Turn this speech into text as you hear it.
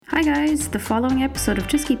Hi guys, the following episode of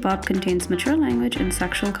Just Keep Up contains mature language and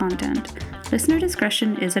sexual content. Listener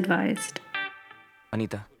discretion is advised.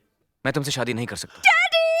 Anita, मैं तुमसे शादी नहीं कर सकता।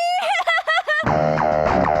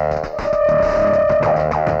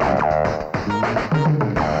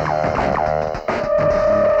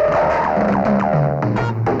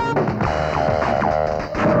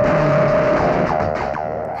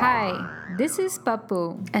 This is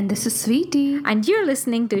Pappu. And this is Sweety. And you're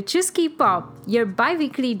listening to Just Keep Up, your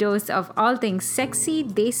bi-weekly dose of all things sexy,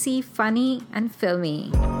 desi, funny, and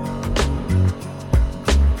filmy.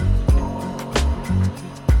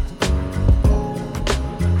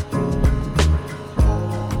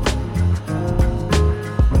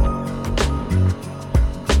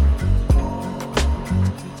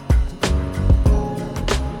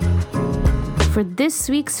 For this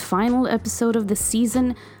week's final episode of the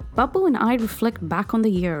season, Pappu and I reflect back on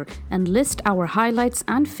the year and list our highlights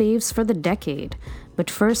and faves for the decade. But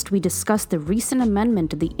first, we discuss the recent amendment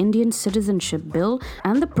to the Indian Citizenship Bill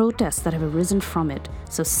and the protests that have arisen from it.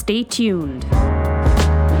 So stay tuned.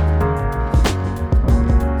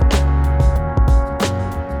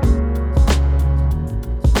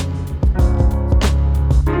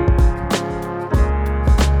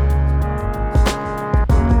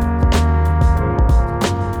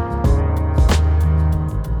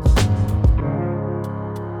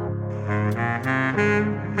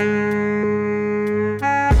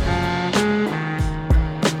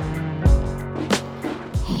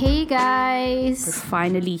 Guys, we're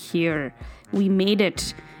finally here. We made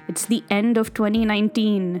it. It's the end of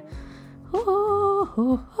 2019.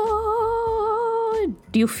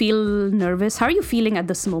 Do you feel nervous? How are you feeling at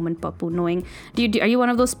this moment, Pappu? Knowing, are you one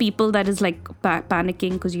of those people that is like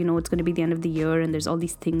panicking because you know it's going to be the end of the year and there's all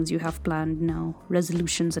these things you have planned now,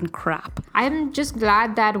 resolutions and crap? I'm just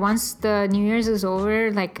glad that once the New Year's is over,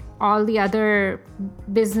 like all the other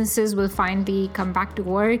businesses will finally come back to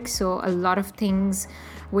work. So a lot of things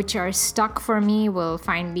which are stuck for me will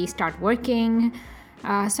finally start working.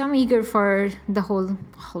 So I'm eager for the whole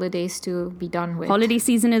holidays to be done with. Holiday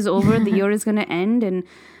season is over, the year is going to end, and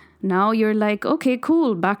now you're like, okay,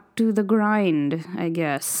 cool, back to the grind, I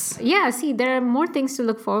guess. Yeah, see, there are more things to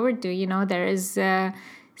look forward to. You know, there is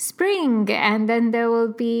spring, and then there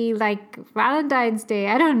will be like Valentine's Day.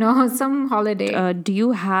 I don't know, some holiday. Do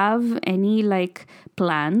you have any like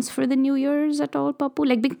plans for the New Year's at all, Pappu?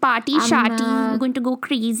 Like big party, shati, going to go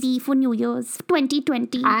crazy for New Year's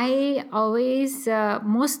 2020? I always,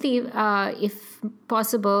 mostly, if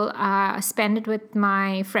possible, spend it with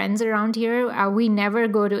my friends around here. We never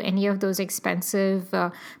go to any of those expensive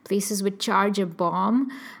places which charge a bomb.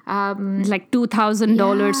 Like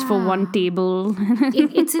 $2,000 for one table.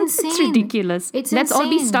 It's insane. It's ridiculous. Let's all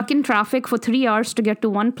be stuck in traffic for 3 hours to get to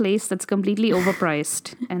one place that's completely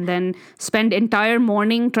overpriced, and then spend entire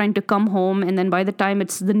morning trying to come home, and then by the time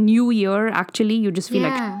it's the new year, actually you just feel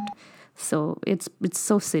like. So it's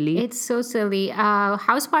so silly. It's so silly.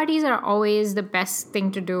 House parties are always the best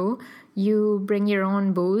thing to do. You bring your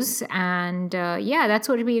own booze, and that's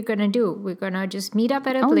what we're gonna do. We're gonna just meet up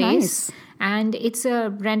at a place, nice. And it's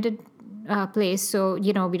a rented place, so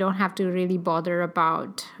you know we don't have to really bother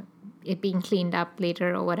about it being cleaned up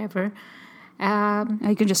later or whatever.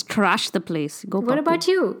 I can just trash the place. Go. What Pappu. About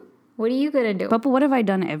you? What are you gonna do? Pappu, what have I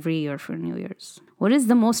done every year for New Year's? What is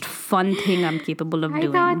the most fun thing I'm capable of doing?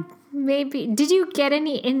 I thought maybe. Did you get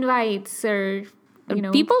any invites or?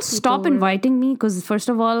 People stop inviting me because first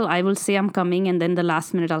of all, I will say I'm coming and then the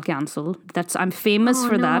last minute I'll cancel. I'm famous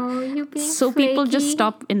for that. So flaky. People just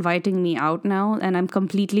stop inviting me out now, and I'm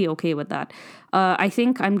completely okay with that. I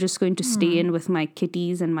think I'm just going to stay in with my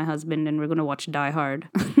kitties and my husband, and we're going to watch Die Hard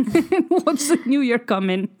once the new year come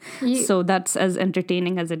in. So that's as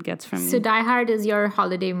entertaining as it gets from me. So Die Hard is your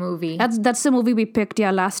holiday movie. That's the movie we picked.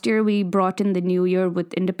 Yeah, last year we brought in the new year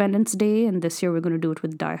with Independence Day, and this year we're going to do it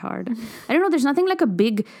with Die Hard. I don't know, there's nothing like a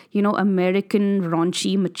big, American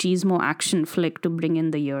raunchy machismo action flick to bring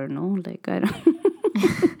in the year, no? Like, I don't...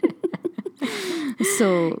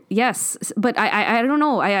 So, yes, but I don't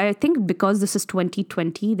know. I think because this is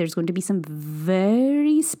 2020, there's going to be some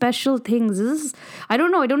very special things. I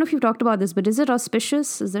don't know if you've talked about this, but is it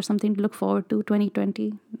auspicious? Is there something to look forward to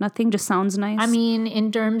 2020? Nothing, just sounds nice? I mean,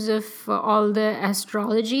 in terms of all the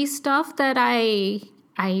astrology stuff that I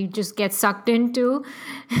just get sucked into,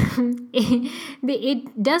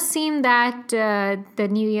 it does seem that the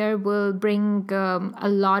new year will bring a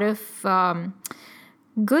lot of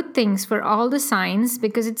good things for all the signs,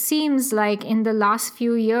 because it seems like in the last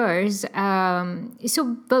few years,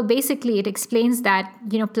 basically it explains that,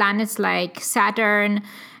 planets like Saturn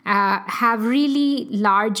have really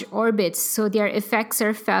large orbits, so their effects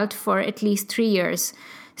are felt for at least 3 years.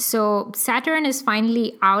 So Saturn is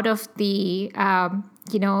finally out of the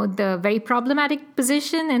the very problematic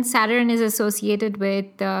position, and Saturn is associated with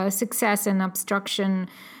success and obstruction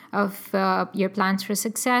of your plans for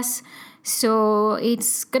success. So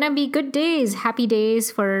it's gonna be good days, happy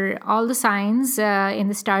days for all the signs in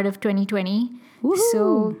the start of 2020. Woohoo.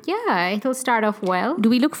 So yeah, it'll start off well. Do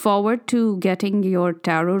we look forward to getting your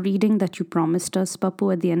tarot reading that you promised us,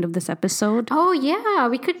 Pappu, at the end of this episode? Oh yeah,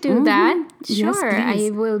 we could do that. Sure, yes, I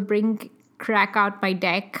will crack out my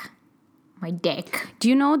deck. Do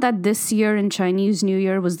you know that this year in Chinese New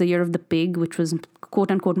Year was the year of the pig, which was quote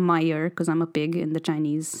unquote my year because I'm a pig in the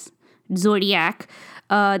Chinese zodiac.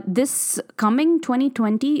 This coming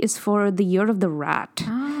 2020 is for the year of the rat.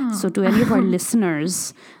 So to any of our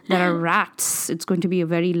listeners that are rats, it's going to be a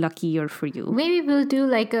very lucky year for you. Maybe we'll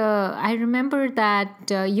do I remember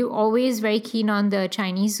that you're always very keen on the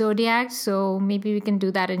Chinese zodiac, so maybe we can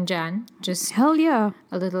do that in Jan. Just hell yeah.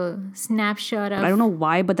 A little snapshot of... I don't know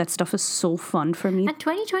why, but that stuff is so fun for me. And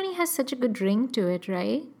 2020 has such a good ring to it,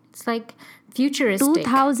 right? It's like futuristic.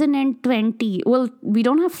 2020. Well, we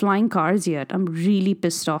don't have flying cars yet. I'm really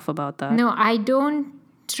pissed off about that. No, I don't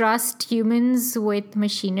trust humans with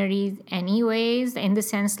machinery anyways, in the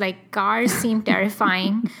sense cars seem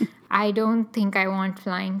terrifying. I don't think I want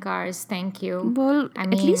flying cars. Thank you. Well,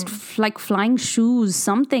 at least flying shoes,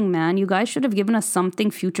 something, man. You guys should have given us something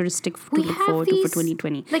futuristic to look forward to for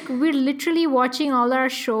 2020. We're literally watching all our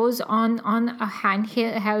shows on a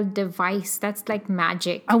handheld device. That's like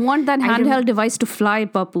magic. I want that handheld device to fly,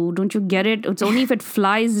 Pappu. Don't you get it? It's only if it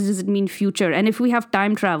flies does it mean future. And if we have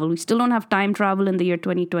time travel, we still don't have time travel in the year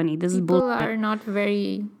 2020. This is bullshit. People are not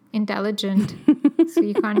very intelligent, so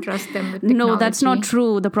you can't trust them with technology. No, that's not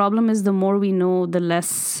true. The problem is the more we know, the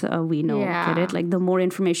less we know. Yeah. Get it? The more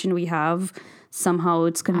information we have, somehow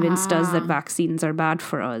it's convinced us that vaccines are bad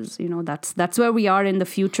for us. That's where we are in the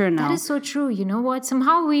future now. That is so true. You know what?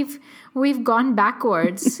 Somehow we've gone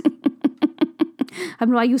backwards.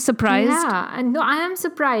 Are you surprised? Yeah, and no, I am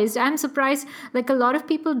surprised. I'm surprised. A lot of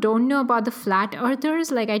people don't know about the flat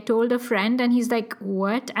earthers. I told a friend, and he's like,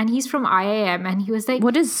 "What?" And he's from IIM, and he was like,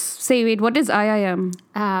 what is IIM?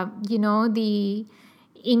 The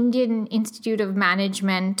Indian Institute of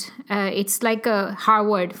Management. It's like a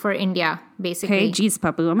Harvard for India, basically. Hey, geez,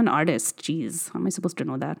 Pappu, I'm an artist. Jeez, how am I supposed to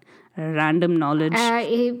know that? Random knowledge.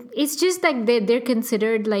 It's just they're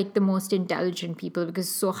considered the most intelligent people because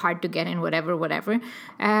it's so hard to get in, whatever.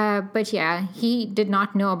 But yeah, he did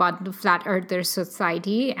not know about the Flat Earther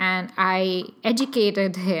Society, and I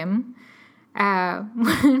educated him.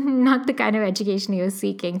 Not the kind of education he was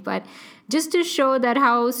seeking, but just to show that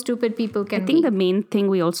how stupid people can be. I think the main thing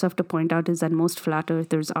we also have to point out is that most flat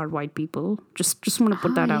earthers are white people. Just want to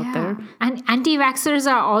put that out there. And anti-vaxxers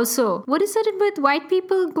are also. What is it with white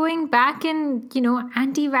people going back and,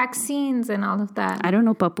 anti-vaccines and all of that? I don't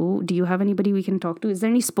know, Pappu. Do you have anybody we can talk to? Is there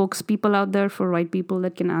any spokespeople out there for white people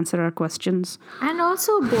that can answer our questions? And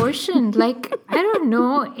also abortion. I don't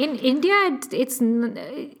know. In India,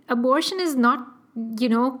 abortion is not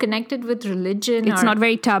connected with religion. It's not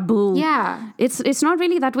very taboo. Yeah. It's not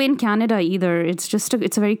really that way in Canada either. It's just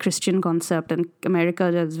it's a very Christian concept, and America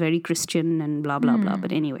is very Christian and blah, blah, blah.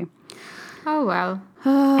 But anyway. Oh, well.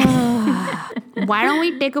 Why don't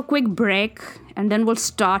we take a quick break and then we'll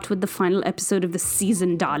start with the final episode of the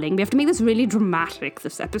season, darling. We have to make this really dramatic,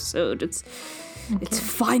 this episode. It's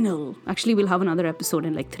final. Actually, we'll have another episode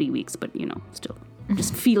in 3 weeks, but still.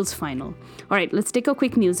 Just feels final. All right, let's take a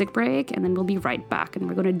quick music break and then we'll be right back and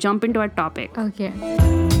we're going to jump into our topic. Okay.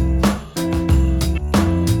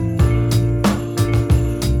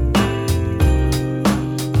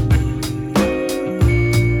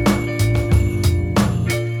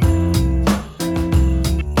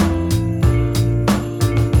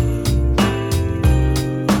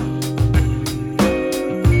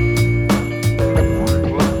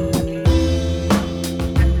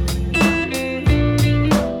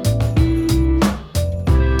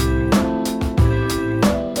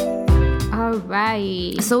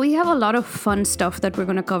 So we have a lot of fun stuff that we're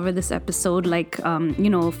going to cover this episode,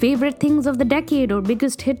 favorite things of the decade or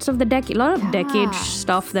biggest hits of the decade. A lot of decade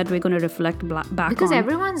stuff that we're going to reflect back because on.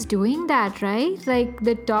 Everyone's doing that, right?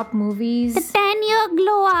 The top movies. The 10-year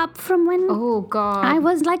glow up from when I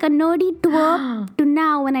was like a nerdy twerp to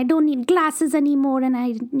now when I don't need glasses anymore and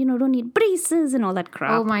I, don't need braces and all that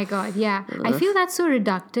crap. Oh my God, yeah. Ugh. I feel that's so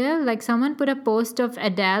reductive. Someone put a post of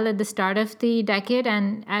Adele at the start of the decade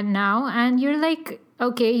and now, and you're like,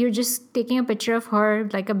 okay, you're just taking a picture of her,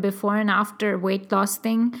 like a before and after weight loss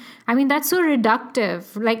thing. I mean, that's so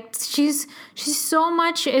reductive. Like, she's so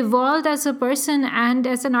much evolved as a person and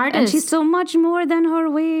as an artist. And she's so much more than her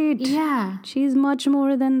weight. Yeah. She's much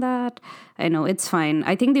more than that. I know, it's fine.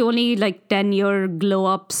 I think the only 10-year glow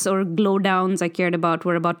ups or glow downs I cared about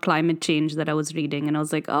were about climate change that I was reading. And I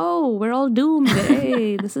was like, oh, we're all doomed.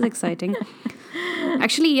 Hey, this is exciting.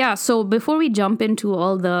 Actually, yeah. So before we jump into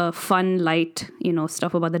all the fun, light,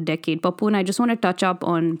 stuff about the decade, Pappu and I just want to touch up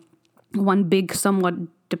on one big, somewhat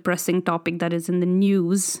depressing topic that is in the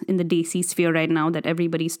news in the Desi sphere right now that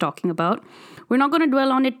everybody's talking about. We're not going to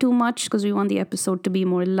dwell on it too much because we want the episode to be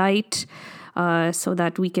more light, so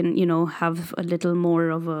that we can, have a little more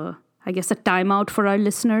of a timeout for our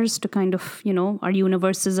listeners to kind of, our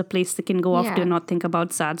universe is a place they can go off to and not think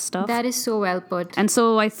about sad stuff. That is so well put. And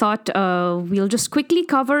so I thought we'll just quickly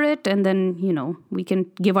cover it and then, we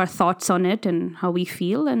can give our thoughts on it and how we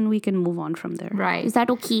feel and we can move on from there. Right. Is that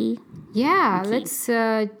okay? Yeah, let's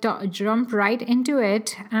jump right into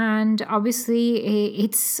it. And obviously,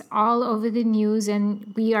 it's all over the news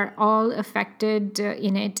and we are all affected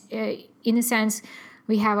in it. In a sense,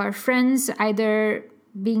 we have our friends either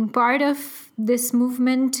being part of this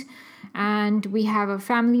movement and we have our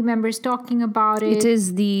family members talking about it. It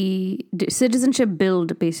is the citizenship bill,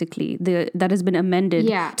 basically, that has been amended.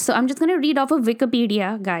 Yeah. So I'm just going to read off of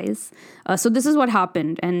Wikipedia, guys. So this is what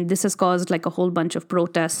happened. And this has caused a whole bunch of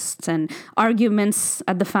protests and arguments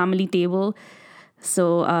at the family table.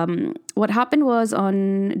 So what happened was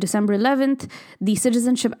on December 11th, the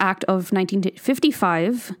Citizenship Act of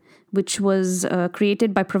 1955, which was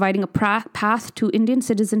created by providing a path to Indian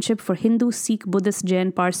citizenship for Hindu, Sikh, Buddhist,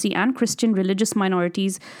 Jain, Parsi, and Christian religious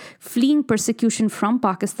minorities fleeing persecution from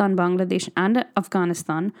Pakistan, Bangladesh, and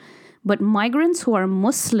Afghanistan. But migrants who are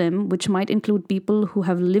Muslim, which might include people who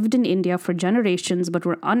have lived in India for generations but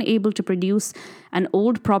were unable to produce an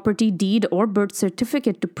old property deed or birth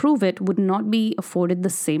certificate to prove it, would not be afforded the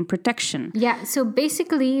same protection. Yeah, so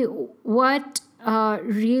basically what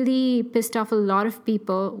really pissed off a lot of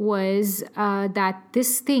people was that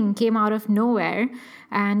this thing came out of nowhere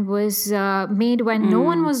and was made when no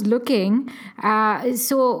one was looking.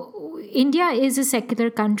 So India is a secular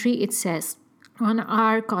country, it says. On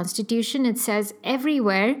our constitution, it says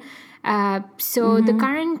everywhere. The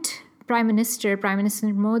current Prime Minister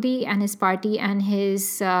Modi and his party and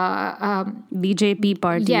his BJP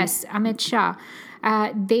party. Yes, Amit Shah.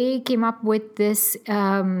 They came up with this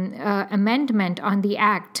amendment on the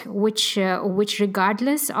act, which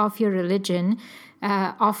regardless of your religion,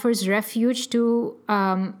 offers refuge to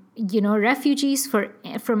refugees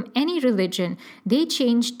from any religion. They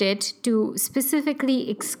changed it to specifically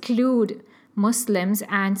exclude Muslims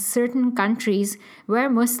and certain countries where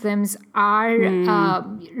Muslims are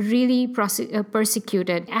really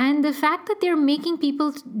persecuted. And the fact that they're making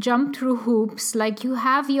people jump through hoops, like you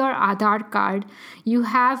have your Aadhaar card, you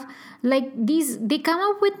have these, they come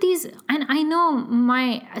up with these, and I know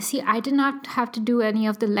I did not have to do any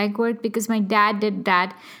of the legwork because my dad did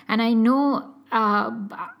that. And I know, I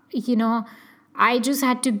just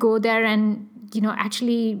had to go there and,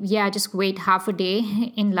 just wait half a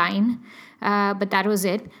day in line. But that was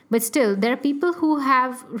it. But still, there are people who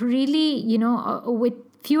have really, with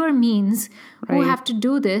fewer means, who have to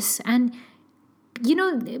do this. And,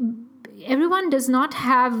 everyone does not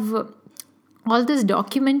have all this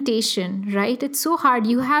documentation, right? It's so hard.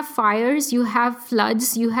 You have fires, you have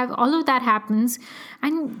floods, you have all of that happens.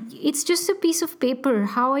 And it's just a piece of paper.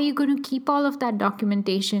 How are you going to keep all of that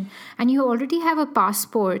documentation? And you already have a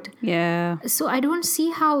passport. Yeah. So I don't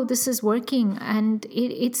see how this is working. And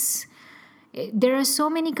there are so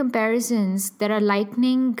many comparisons that are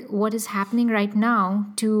likening what is happening right now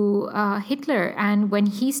to Hitler. And when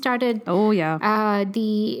he started... Oh, yeah.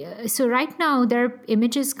 So right now, there are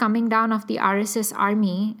images coming down of the RSS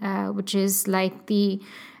army, which is like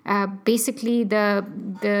basically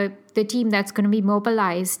the team that's going to be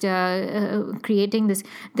mobilized, creating this.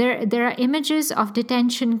 There are images of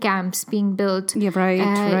detention camps being built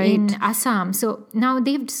in Assam. So now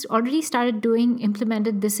they've already started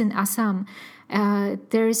implemented this in Assam.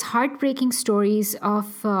 There's heartbreaking stories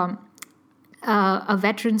of a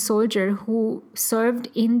veteran soldier who served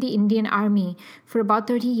in the Indian Army for about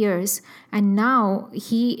 30 years. And now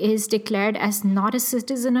he is declared as not a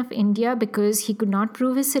citizen of India because he could not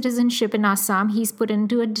prove his citizenship in Assam. He's put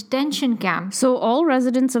into a detention camp. So all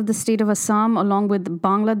residents of the state of Assam, along with the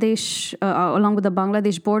Bangladesh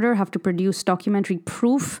border, have to produce documentary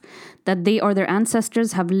proof that they or their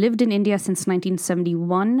ancestors have lived in India since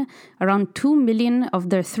 1971. Around 2 million of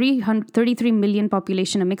their 33 million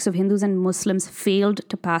population, a mix of Hindus and Muslims, Muslims failed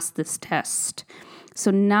to pass this test.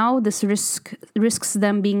 So now this risks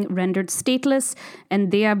them being rendered stateless,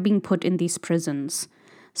 and they are being put in these prisons.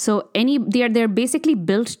 So they're basically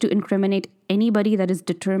built to incriminate anybody that is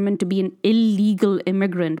determined to be an illegal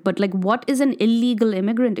immigrant. But like, what is an illegal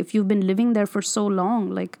immigrant if you've been living there for so long?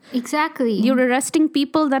 Like, exactly, you're arresting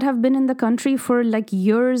people that have been in the country for like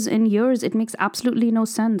years and years. It makes absolutely no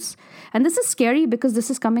sense. And this is scary because this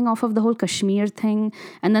is coming off of the whole Kashmir thing,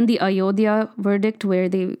 and then the Ayodhya verdict, where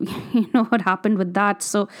they, what happened with that.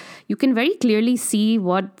 So you can very clearly see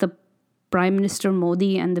what the Prime Minister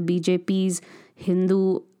Modi and the BJP's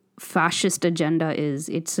Hindu fascist agenda is.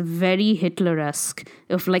 It's very Hitler-esque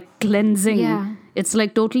of like cleansing. Yeah. It's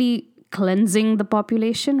like totally cleansing the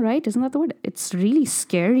population, right? Isn't that the word? It's really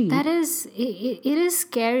scary. That is, it is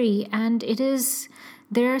scary, and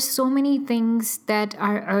there are so many things that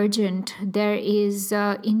are urgent. There is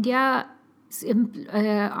India's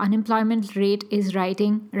unemployment rate is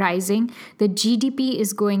rising. The GDP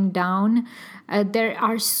is going down. There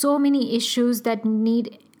are so many issues that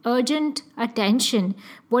need urgent attention.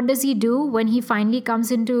 What does he do when he finally comes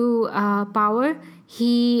into power?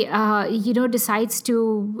 He, decides to,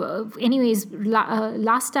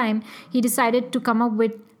 last time he decided to come up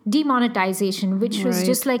with demonetization, which was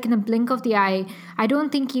just like in a blink of the eye. I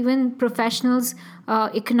don't think even professionals,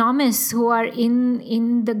 economists who are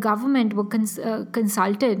in the government were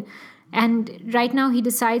consulted. And right now he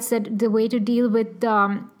decides that the way to deal with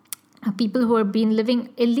people who have been living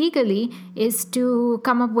illegally is to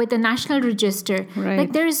come up with a national register. Right.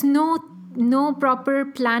 Like, there is no proper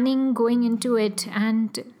planning going into it,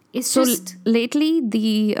 and it's just lately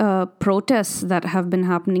the protests that have been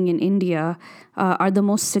happening in India are the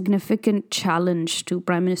most significant challenge to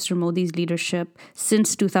Prime Minister Modi's leadership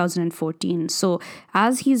since 2014. So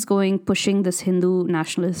as he's pushing this Hindu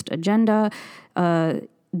nationalist agenda,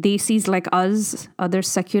 desis like us, other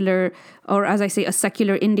secular, or as I say, a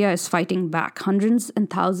secular India is fighting back. Hundreds and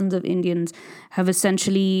thousands of Indians have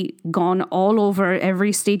essentially gone all over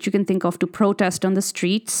every state you can think of to protest on the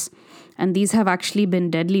streets. And these have actually been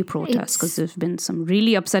deadly protests because there's been some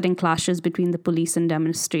really upsetting clashes between the police and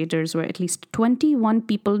demonstrators where at least 21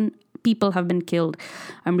 people have been killed.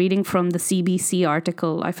 I'm reading from the CBC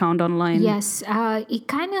article I found online. Yes, it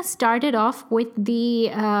kind of started off with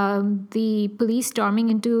the police storming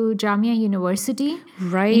into Jamia University.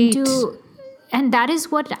 Right. And that is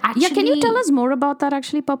what actually... Yeah, can you tell us more about that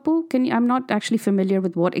actually, Pappu? I'm not actually familiar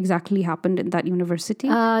with what exactly happened in that university.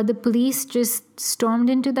 The police just stormed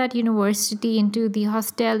into that university, into the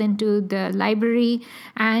hostel, into the library,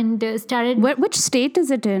 and started... Which state is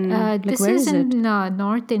it in? This is in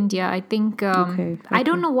North India, I think. Okay. I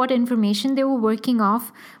don't know what information they were working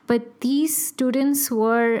off, but these students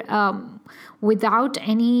were... without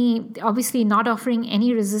any... Obviously not offering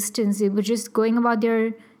any resistance. They were just going about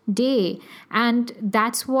their day, and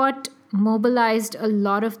that's what mobilized a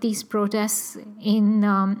lot of these protests in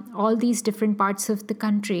all these different parts of the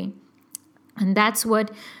country, and that's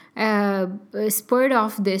what spurred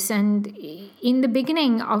off this. And in the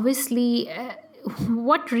beginning, obviously,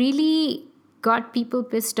 what really got people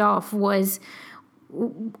pissed off was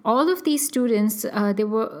all of these students. They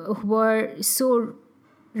were so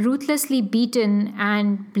ruthlessly beaten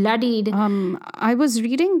and bloodied. I was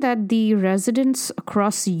reading that the residents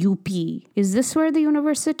across UP, is this where the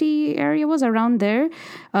university area was, around there?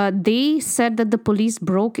 They said that the police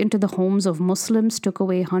broke into the homes of Muslims, took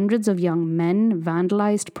away hundreds of young men,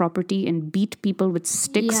 vandalized property, and beat people with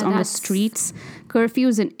sticks on the streets.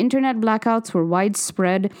 Curfews and internet blackouts were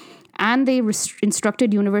widespread. And they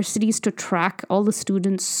instructed universities to track all the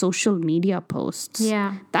students' social media posts.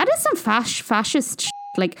 Yeah. That is some fascist shit.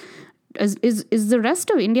 Like, is the rest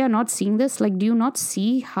of India not seeing this? Like, do you not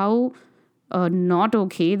see how not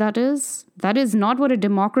okay that is? That is not what a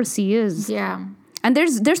democracy is. Yeah. And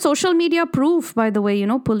there's social media proof, by the way.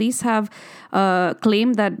 Police have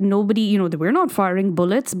claimed that nobody, we're not firing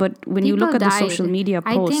bullets. But when you look at the social media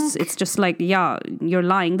posts, it's just like, yeah, you're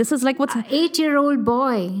lying. This is like what's... An 8-year-old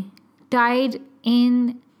boy died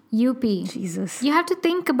in UP. Jesus. You have to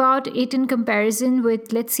think about it in comparison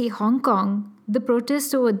with, let's say, Hong Kong. The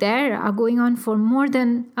protests over there are going on for more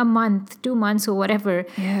than a month, 2 months or whatever.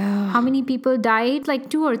 Yeah. How many people died? Like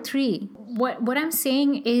 2 or 3. What I'm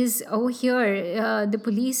saying is, over here, the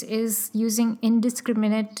police is using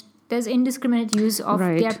indiscriminate use of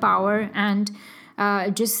their power and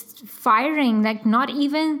just firing, like not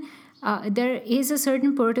even, there is a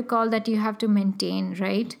certain protocol that you have to maintain,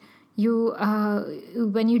 right? You,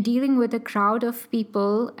 when you're dealing with a crowd of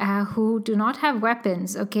people who do not have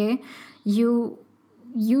weapons, okay, you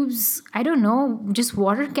use, I don't know, just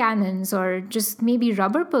water cannons or just maybe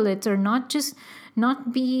rubber bullets, or not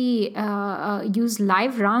be use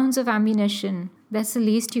live rounds of ammunition. That's the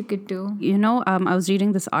least you could do. I was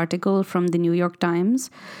reading this article from the New York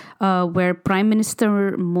Times where Prime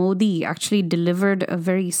Minister Modi actually delivered a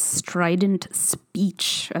very strident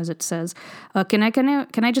speech, as it says. Can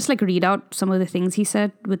I just read out some of the things he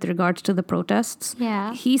said with regards to the protests?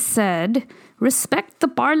 Yeah. He said, "Respect the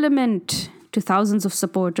parliament," to thousands of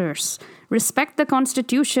supporters. "Respect the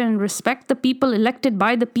constitution. Respect the people elected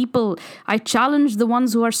by the people. I challenge the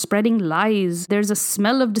ones who are spreading lies. There's a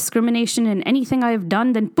smell of discrimination in anything I have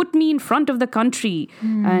done, then put me in front of the country."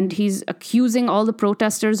 And he's accusing all the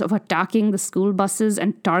protesters of attacking the school buses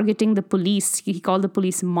and targeting the police. He called the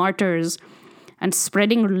police martyrs, and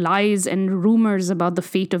spreading lies and rumors about the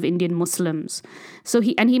fate of Indian Muslims. So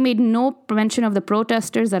he made no mention of the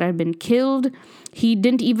protesters that had been killed. He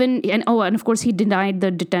didn't even, and of course he denied the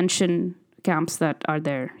detention camps that are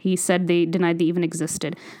there. He said they denied they even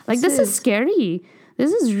existed. This is scary.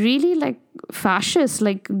 This is really fascist.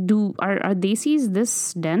 Are Desis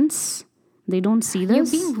this dense? They don't see this?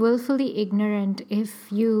 You're being willfully ignorant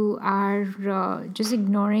if you are just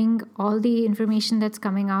ignoring all the information that's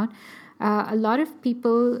coming out. A lot of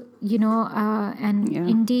people,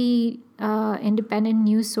 independent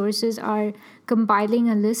news sources are compiling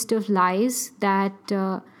a list of lies that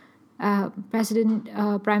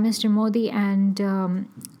Prime Minister Modi and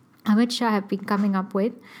Amit Shah have been coming up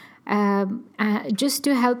with, just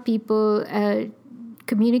to help people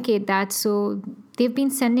communicate that. So they've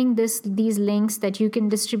been sending these links that you can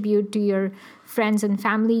distribute to your friends and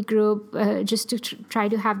family group, just to try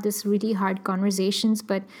to have this really hard conversations.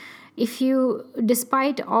 But if you,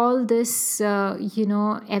 despite all this,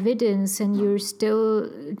 evidence, and you're still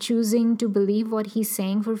choosing to believe what he's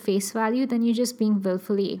saying for face value, then you're just being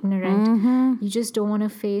willfully ignorant. You just don't want to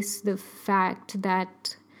face the fact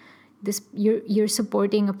that you're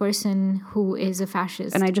supporting a person who is a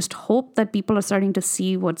fascist. And I just hope that people are starting to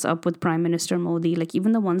see what's up with Prime Minister Modi,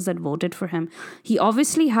 even the ones that voted for him. He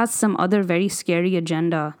obviously has some other very scary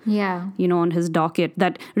agenda, on his docket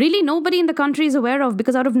that really nobody in the country is aware of,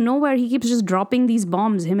 because out of nowhere he keeps just dropping these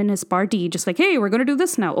bombs, him and his party, just hey, we're going to do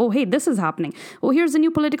this now. Oh, hey, this is happening. Oh, here's the new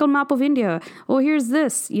political map of India. Oh, here's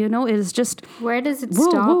this, it's just... Where does it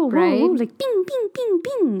stop, right? Whoa, ping, ping, ping,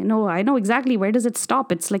 ping. No, I know exactly where does it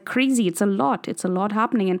stop. It's crazy. It's a lot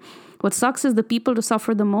happening. And what sucks is the people to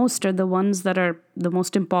suffer the most are the ones that are the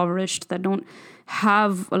most impoverished, that don't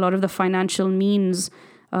have a lot of the financial means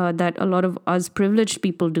that a lot of us privileged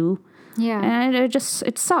people do. Yeah. And it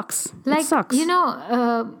sucks. It sucks.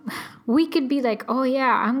 We could be oh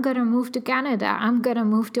yeah, I'm going to move to Canada. I'm going to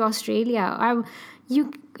move to Australia.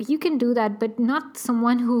 You can do that, but not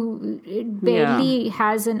someone who barely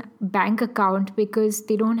has a bank account because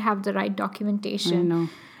they don't have the right documentation. I know.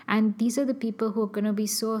 And these are the people who are going to be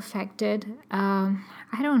so affected.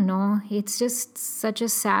 I don't know. It's just such a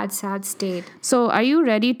sad, sad state. So are you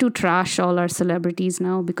ready to trash all our celebrities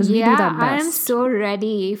now? Because we do that best. I am so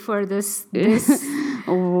ready for this.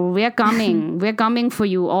 Oh, we're coming. We're coming for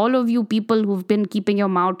you. All of you people who've been keeping your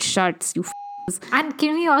mouth shut, you And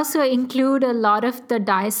can we also include a lot of the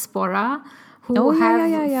diaspora who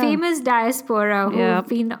famous diaspora who have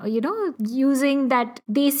been, using that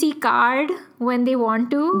Desi card when they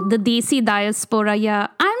want to. The Desi diaspora, yeah.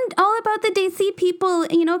 I'm all about the Desi people,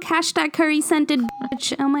 hashtag curry scented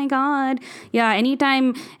bitch. Oh my God. Yeah,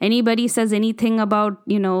 anytime anybody says anything about,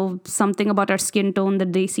 something about our skin tone, the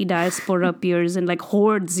Desi diaspora appears in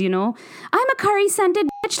hordes, I'm a curry scented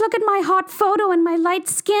bitch. Look at my hot photo and my light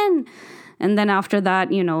skin. And then after that,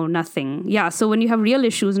 nothing. Yeah, so when you have real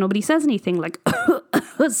issues, nobody says anything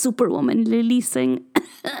Superwoman releasing.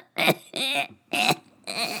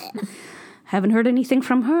 Haven't heard anything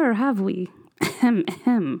from her, have we?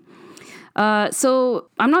 So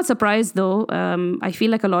I'm not surprised, though. I feel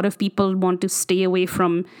like a lot of people want to stay away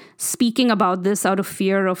from speaking about this out of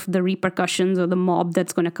fear of the repercussions or the mob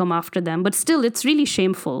that's going to come after them. But still, it's really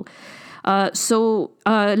shameful. So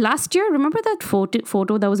last year, remember that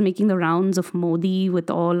photo that was making the rounds of Modi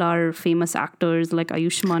with all our famous actors like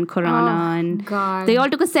Ayushmann Khurrana, and God. They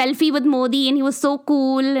all took a selfie with Modi and he was so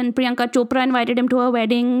cool, and Priyanka Chopra invited him to her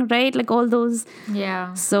wedding, right? All those.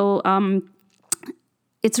 Yeah. So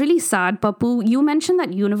it's really sad, Pappu. You mentioned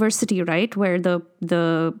that university, right, where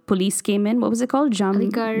the police came in. What was it called?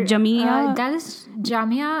 Jamia. That is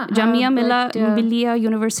Jamia. Jamia Millia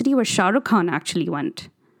University, where Shah Rukh Khan actually went.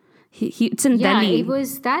 It's in Delhi. It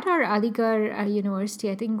was that or Aligarh University,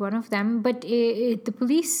 I think one of them. But the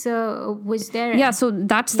police was there. Yeah, so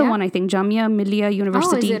that's the one, I think. Jamia Millia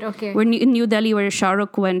University. Oh, is it? Okay. In New Delhi, where Shah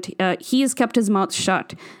Rukh went. He has kept his mouth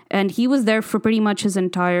shut. And he was there for pretty much his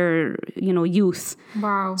entire, youth.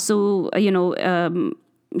 Wow. So,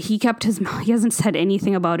 he kept his mouth. He hasn't said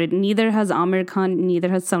anything about it. Neither has Amir Khan, neither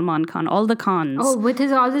has Salman Khan. All the Khans. Oh, with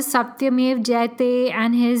his all this Satyamev Jayate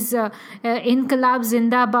and his Inqilab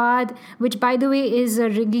Zindabad, which by the way is a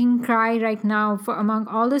ringing cry right now for among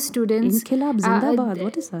all the students. Inqilab Zindabad.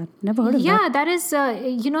 What is that? Never heard of that. Yeah, that is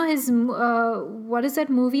his what is that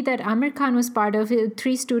movie that Amir Khan was part of?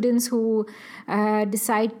 Three students who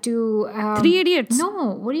decide to Three Idiots.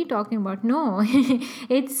 No, what are you talking about? No,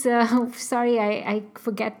 it's sorry, I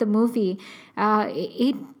forget the movie.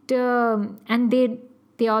 And they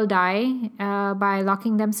all die by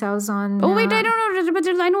locking themselves on. Oh wait, I don't know, but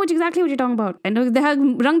I know exactly what you're talking about. I know they have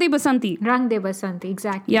Rang De Basanti. Rang De Basanti,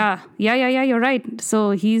 exactly. Yeah, you're right.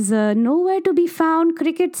 So he's nowhere to be found.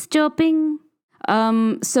 Crickets chirping.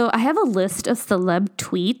 So I have a list of celeb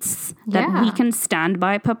tweets that we can stand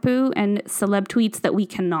by, Pappu, and celeb tweets that we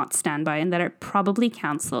cannot stand by and that are probably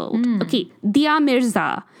cancelled. Okay, Dia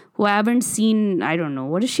Mirza, who I haven't seen, I don't know,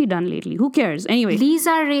 what has she done lately? Who cares? Anyway.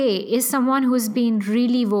 Lisa Ray is someone who's been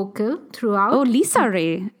really vocal throughout. Oh, Lisa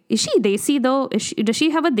Ray. Is she Desi though? Does she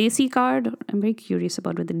have a Desi card? I'm very curious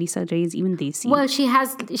about whether Lisa Ray is even Desi. Well,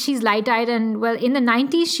 she's light-eyed, and well, in the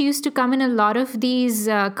 90s, she used to come in a lot of these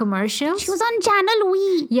commercials. She was on Channel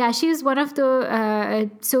V. Yeah, she was one of the,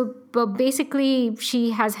 basically,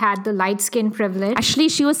 she has had the light skin privilege. Actually,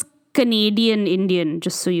 she was Canadian Indian,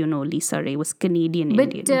 just so you know. Lisa Ray was Canadian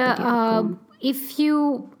Indian. But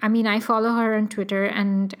I follow her on Twitter,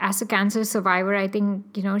 and as a cancer survivor, I think,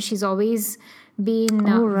 she's always been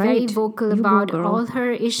very vocal about all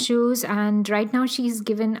her issues, and right now she's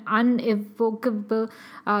given unequivocal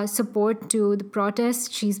support to the protests.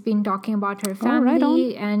 She's been talking about her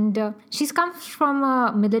family, and she's come from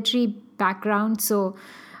a military background, so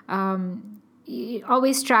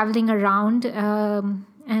always traveling around.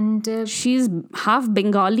 And she's half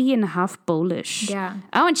Bengali and half Polish. Yeah.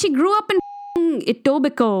 Oh, and she grew up in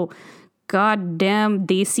Etobicoke. Goddamn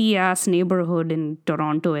Desi ass neighborhood in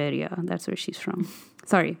Toronto area. That's where she's from.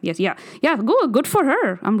 Sorry. Yes. Yeah. Good for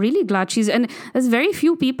her. I'm really glad and there's very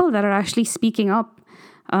few people that are actually speaking up.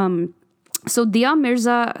 So Dia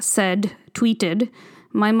Mirza tweeted,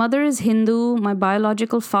 "My mother is Hindu. My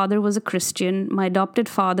biological father was a Christian. My adopted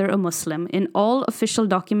father a Muslim. In all official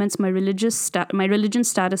documents, my religion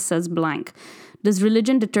status says blank. Does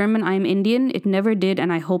religion determine I am Indian? It never did,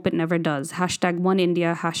 and I hope it never does.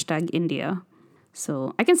 #OneIndia, #India."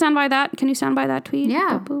 So I can stand by that. Can you stand by that tweet?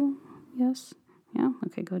 Yeah. Pappu? Yes? Yeah?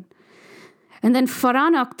 Okay, good. And then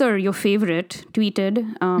Farhan Akhtar, your favorite,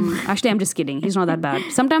 tweeted, actually, I'm just kidding. He's not that bad.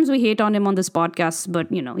 Sometimes we hate on him on this podcast, but,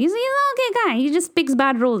 he's an okay guy. He just picks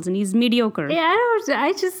bad roles and he's mediocre. Yeah,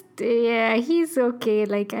 he's okay.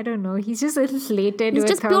 Like, I don't know. He's just inflated He's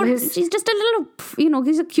with just all pure, his... he's just a little,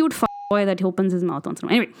 he's a cute boy that opens his mouth on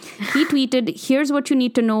someone. Anyway, he tweeted, "Here's what you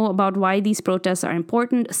need to know about why these protests are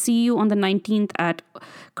important. See you on the 19th at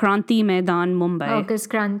Kranti Maidan, Mumbai." August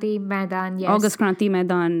Kranti Maidan, yes. August Kranti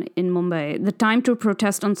Maidan in Mumbai. "The time to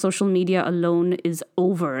protest on social media alone is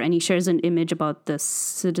over." And he shares an image about the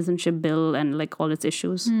citizenship bill and all its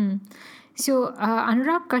issues. So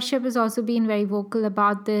Anurag Kashyap has also been very vocal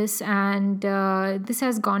about this, and this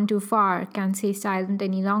has gone too far. Can't stay silent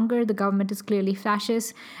any longer. The government is clearly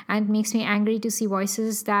fascist, and it makes me angry to see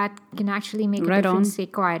voices that can actually make a difference stay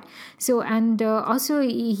quiet. So, and also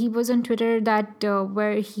he was on Twitter that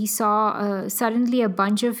where he saw suddenly a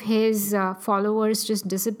bunch of his followers just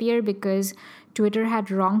disappear because Twitter had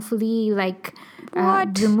wrongfully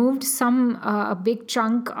removed a big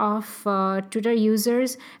chunk of Twitter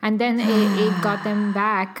users, and then it got them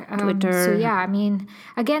back. Twitter. So yeah,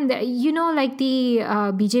 again, the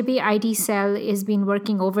BJP IT cell has been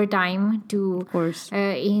working overtime to, of course,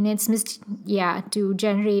 to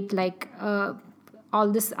generate all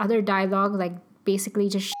this other dialogue, basically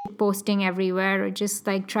just shit posting everywhere, or just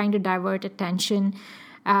trying to divert attention.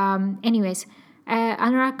 Anyways.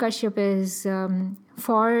 Anurag Kashyap is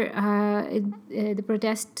for the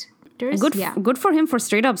protesters. Good for him for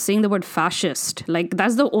straight up saying the word fascist.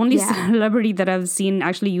 That's the only celebrity that I've seen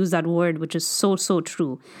actually use that word, which is so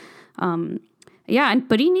true. And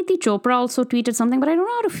Pariniti Chopra also tweeted something, but I don't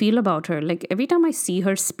know how to feel about her. Every time I see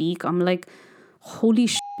her speak, I'm like, holy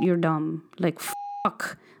shit, you're dumb.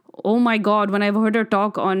 Fuck. Oh my God, when I've heard her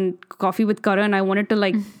talk on Coffee with Karan, I wanted to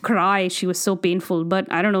like cry. She was so painful.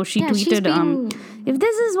 But I don't know, she Yeah, she's tweeted, been- if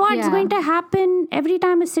this is what's Yeah. going to happen every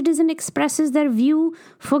time a citizen expresses their view,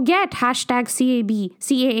 forget hashtag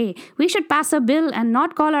CAA. We should pass a bill and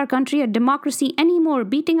not call our country a democracy anymore.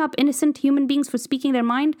 Beating up innocent human beings for speaking their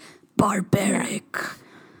mind, barbaric.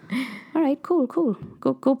 All right, cool.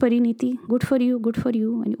 Go Pariniti. Good for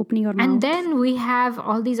you. And opening your mouth. And then we have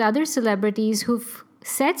all these other celebrities who've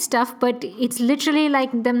said stuff, but it's literally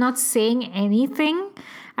like them not saying anything.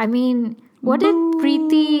 I mean, what did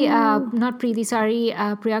Priyanka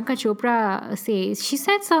Chopra say? She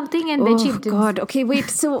said something and then she didn't. God. Okay, wait.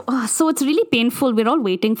 So it's really painful. We're all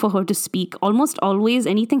waiting for her to speak. Almost always,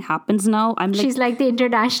 anything happens now, I'm like, She's like the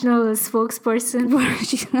international spokesperson.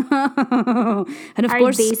 and of Our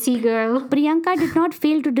course, Desi girl. Priyanka did not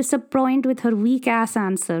fail to disappoint with her weak ass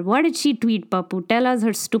answer. What did she tweet, Pappu? Tell us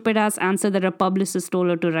her stupid ass answer that her publicist told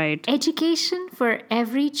her to write. Education for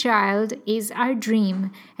every child is our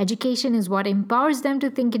dream. Education is what empowers them to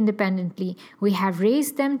think independently. We have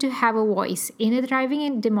raised them to have a voice. In a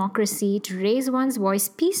thriving democracy, to raise one's voice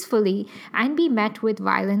peacefully and be met with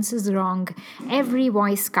violence is wrong. Every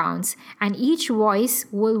voice counts, and each voice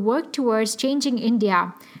will work towards changing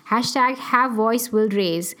India. Hashtag have voice will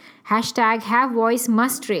raise. Hashtag have voice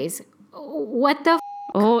must raise. What the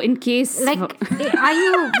Oh, in case... like, are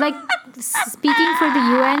you like speaking for the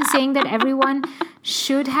UN saying that everyone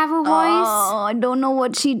should have a voice? Oh, I don't know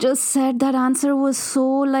what she just said. That answer was so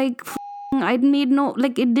like... I made no...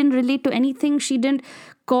 Like, it didn't relate to anything. She didn't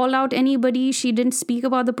call out anybody. She didn't speak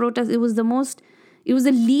about the protest. It was the most... It was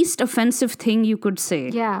the least offensive thing you could say.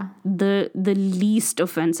 Yeah. The least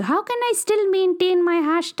offensive. How can I still maintain my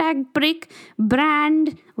hashtag prick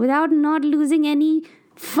brand without not losing any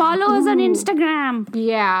followers on Instagram?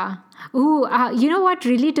 Yeah. Ooh, you know what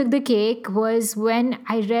really took the cake was when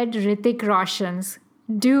I read Hrithik Roshan's.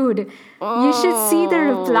 Dude, you should see the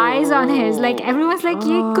replies on his. Like, everyone's like,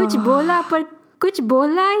 ye kuch bola, par kuch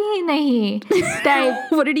bola hi nahi.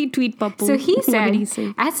 Type. What did he tweet, Pappu? So he What said, did he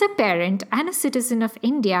say? as a parent and a citizen of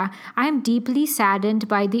India, I am deeply saddened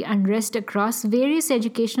by the unrest across various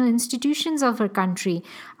educational institutions of our country.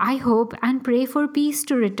 I hope and pray for peace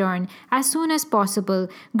to return as soon as possible.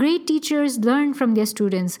 Great teachers learn from their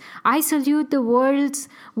students. I salute the world's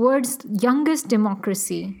youngest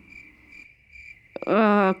democracy.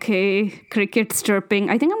 Okay, crickets chirping.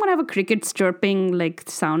 I think I'm gonna have a crickets chirping like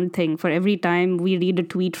sound thing for every time we read a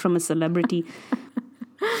tweet from a celebrity.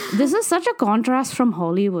 This is such a contrast from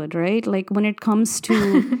Hollywood, right? Like when it comes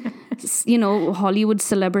to, Hollywood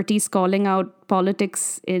celebrities calling out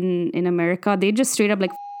politics in America, they just straight up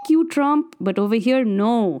like, F you, Trump. But over here,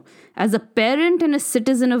 no. As a parent and a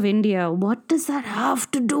citizen of India, what does that have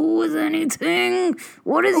to do with anything?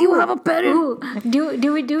 What is you have a parent? Ooh,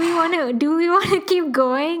 do we want to keep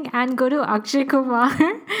going and go to Akshay Kumar,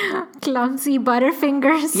 clumsy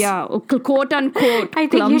butterfingers? Yeah, quote unquote. I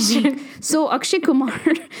think clumsy. you should. So Akshay Kumar,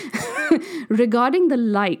 regarding the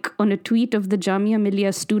like on a tweet of the Jamia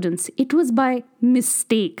Millia students, it was by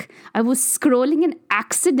mistake. I was scrolling and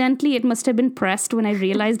accidentally it must have been pressed when I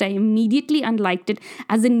realized I immediately unliked it,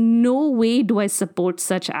 as in no way do I support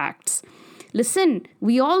such acts. Listen,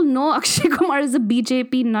 we all know Akshay Kumar is a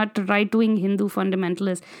BJP nut, right-wing Hindu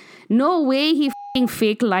fundamentalist. No way he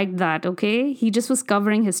fake liked that, okay? He just was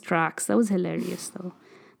covering his tracks. That was hilarious, though.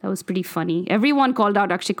 That was pretty funny. Everyone called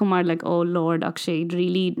out Akshay Kumar like, oh, Lord, Akshay,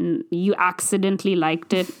 really, you accidentally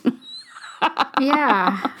liked it.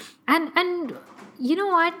 Yeah. And you know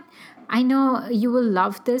what? I know you will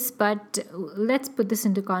love this, but let's put this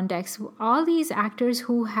into context. All these actors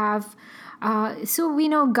who have... so we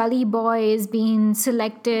know Gully Boy is being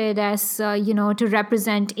selected as, to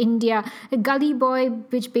represent India. A Gully Boy,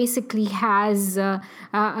 which basically has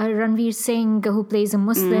Ranveer Singh, who plays a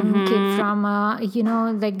Muslim kid from,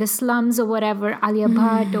 like the slums or whatever, Alia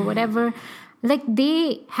Bhatt or whatever. Like,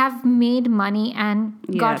 they have made money and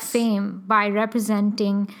got Yes. fame by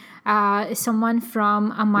representing someone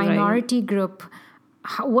from a minority group.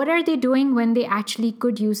 What are they doing when they actually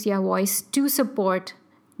could use their voice to support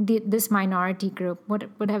this minority group?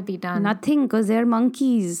 What have they done? Nothing, because they're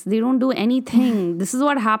monkeys. They don't do anything. This is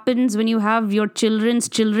what happens when you have your children's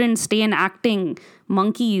children stay in acting.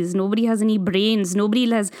 Monkeys. Nobody has any brains. Nobody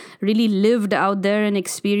has really lived out there and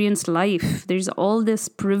experienced life. There's all this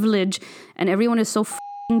privilege and everyone is so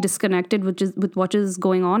disconnected with what is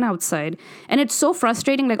going on outside. And it's so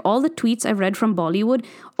frustrating. Like, all the tweets I've read from Bollywood,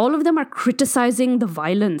 all of them are criticizing the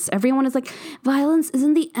violence. Everyone is like, violence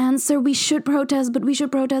isn't the answer. We should protest, but we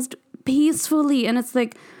should protest peacefully. And it's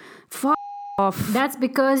like, off. That's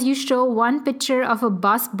because you show one picture of a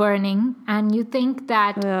bus burning and you think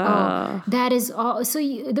that, that is all. So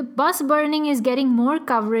the bus burning is getting more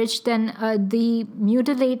coverage than the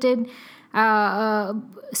mutilated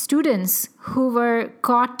students who were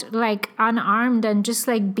caught like unarmed and just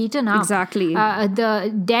like beaten up. Exactly.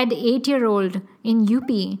 The dead 8-year-old in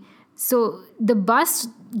UP. So the bus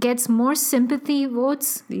gets more sympathy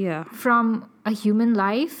votes from a human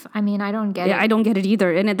life. I mean, I don't get it. Yeah, I don't get it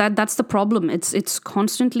either. And that's the problem. It's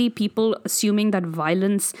constantly people assuming that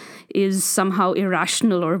violence is somehow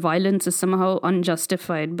irrational or violence is somehow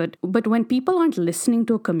unjustified. But when people aren't listening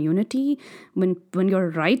to a community, when your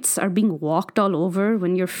rights are being walked all over,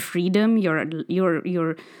 when your freedom, your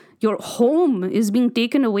home is being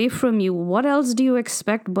taken away from you, what else do you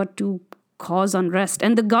expect but to cause unrest?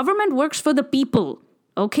 And the government works for the people.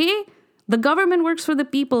 Okay? The government works for the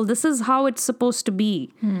people. This is how it's supposed to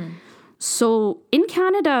be. So in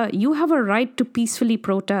Canada, you have a right to peacefully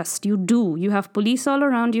protest. You do. You have police all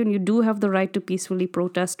around you, and you do have the right to peacefully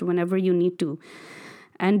protest whenever you need to.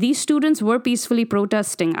 And these students were peacefully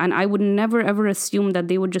protesting, and I would never ever assume that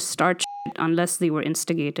they would just start shit unless they were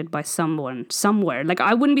instigated by someone somewhere. Like,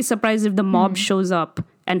 I wouldn't be surprised if the mob shows up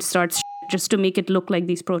and starts shit just to make it look like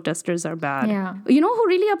these protesters are bad. Yeah. You know who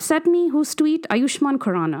really upset me? Whose tweet? Ayushmann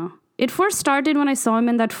Khurrana. It first started when I saw him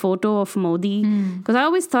in that photo of Modi, because I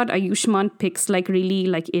always thought Ayushmann picks like really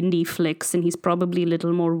like indie flicks and he's probably a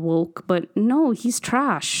little more woke, but no, he's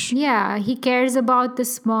trash. Yeah, he cares about the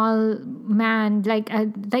small man, like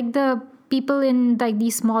the people in like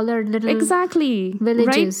these smaller little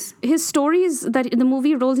villages. Right? His stories that in the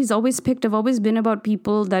movie roles he's always picked have always been about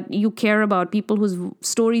people that you care about, people whose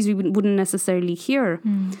stories we wouldn't necessarily hear.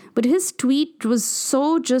 But his tweet was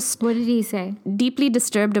so just... What did he say? Deeply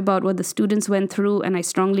disturbed about what the students went through, and I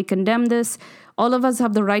strongly condemn this. All of us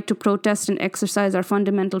have the right to protest and exercise our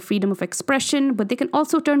fundamental freedom of expression, but they can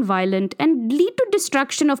also turn violent and lead to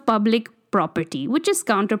destruction of public property, which is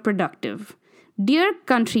counterproductive. Dear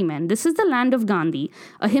countrymen, this is the land of Gandhi.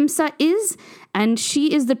 Ahimsa is, and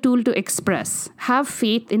she is the tool to express. Have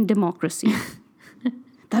faith in democracy.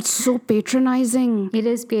 That's so patronizing. It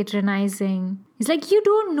is patronizing. It's like, you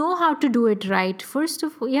don't know how to do it right. First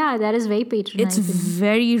of all, yeah, that is very patronizing. It's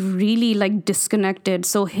very, really like disconnected.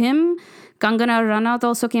 So him... Kangana Ranaut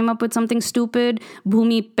also came up with something stupid.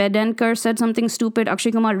 Bhumi Pedankar said something stupid. Akshay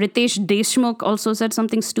Kumar, Ritesh Deshmukh also said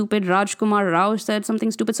something stupid. Raj Kumar Rao said something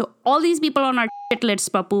stupid. So all these people on our shit lists,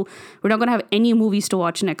 Pappu, we're not going to have any movies to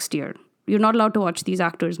watch next year. You're not allowed to watch these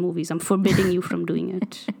actors' movies. I'm forbidding you from doing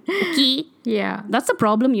it. Okay? Yeah. That's the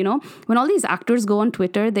problem, you know. When all these actors go on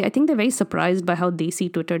Twitter, I think they're very surprised by how they see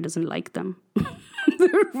Twitter doesn't like them.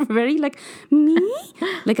 They're very like, me?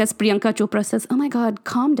 Like as Priyanka Chopra says, oh my God,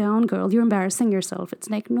 calm down, girl. You're embarrassing yourself. It's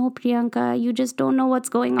like, no, Priyanka, you just don't know what's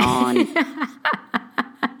going on.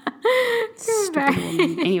 Stupid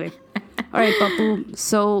woman. Anyway. All right, Pappu.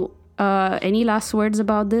 So any last words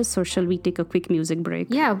about this, or shall we take a quick music break?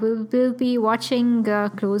 Yeah, we'll be watching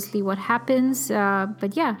closely what happens.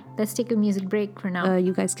 But yeah, let's take a music break for now.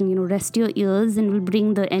 You guys can, rest your ears, and we'll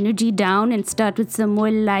bring the energy down and start with some more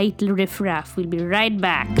light riff-raff. We'll be right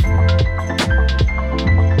back.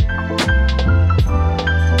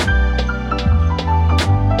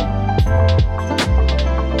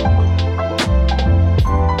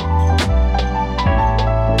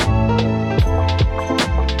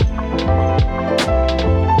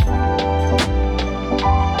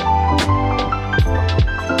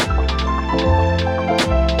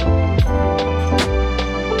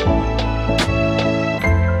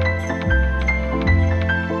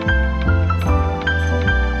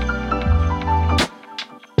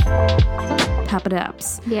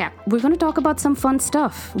 Yeah. We're going to talk about some fun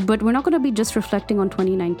stuff, but we're not going to be just reflecting on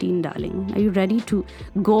 2019, darling. Are you ready to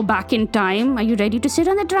go back in time? Are you ready to sit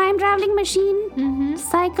on the time traveling machine?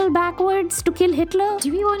 Cycle backwards to kill Hitler?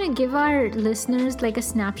 Do we want to give our listeners like a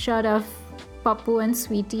snapshot of Pappu and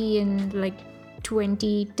Sweety in like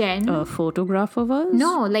 2010? A photograph of us?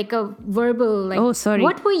 No, like a verbal. Like, oh, sorry.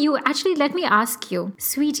 What were you? Actually, let me ask you,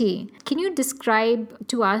 Sweety, can you describe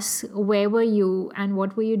to us where were you and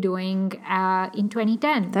what were you doing in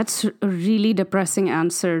 2010? That's a really depressing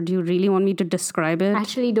answer. Do you really want me to describe it?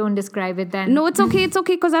 Actually, don't describe it then. No, it's okay. It's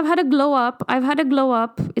okay because I've had a glow up.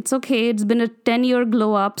 It's okay. It's been a 10-year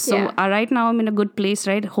glow up. So right now I'm in a good place,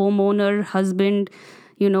 right? Homeowner, husband,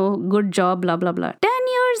 good job, blah, blah, blah. 10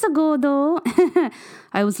 years ago, though,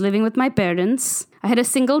 I was living with my parents. I had a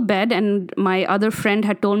single bed, and my other friend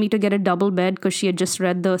had told me to get a double bed because she had just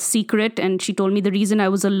read The Secret, and she told me the reason I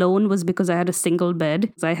was alone was because I had a single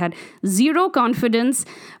bed. I had zero confidence,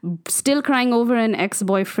 still crying over an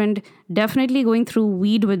ex-boyfriend, definitely going through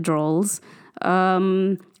weed withdrawals.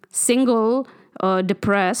 single,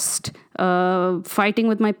 depressed, fighting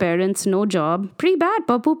with my parents, no job. Pretty bad,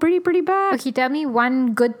 Pappu. Pretty bad. Okay, tell me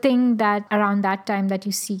one good thing that around that time that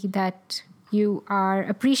you see that you are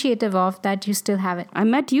appreciative of that you still have it. I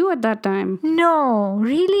met you at that time. No,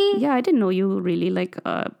 really? Yeah, I didn't know you really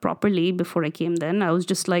properly before I came then. I was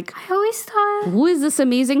just like, I always thought, who is this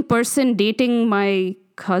amazing person dating my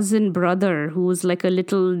cousin brother who was like a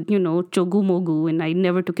little, chogu mogu, and I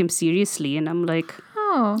never took him seriously. And I'm like,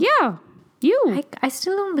 oh, yeah, you. I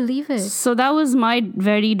still don't believe it. So that was my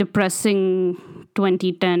very depressing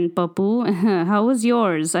 2010, Pappu. How was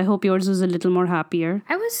yours? I hope yours was a little more happier.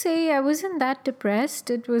 I would say I wasn't that depressed.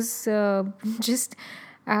 It was just,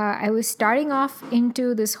 I was starting off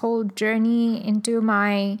into this whole journey into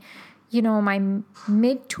my, my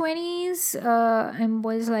mid-20s. I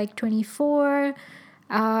was like 24.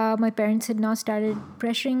 My parents had now started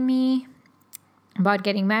pressuring me about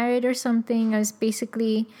getting married or something. I was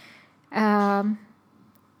basically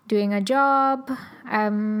doing a job,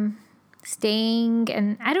 staying,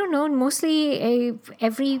 and I don't know, mostly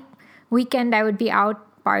every weekend I would be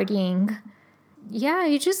out partying. Yeah,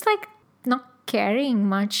 you just like not caring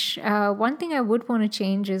much. One thing I would want to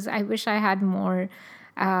change is I wish I had more.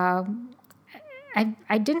 I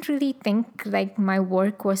didn't really think like my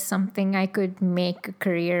work was something I could make a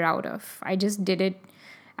career out of. I just did it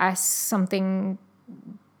as something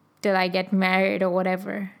till I get married or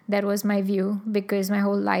whatever. That was my view, because my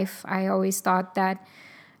whole life I always thought that,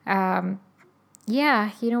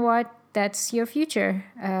 yeah, you know what? That's your future.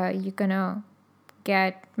 You're gonna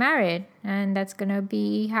get married, and that's gonna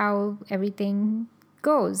be how everything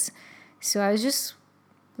goes. So I was just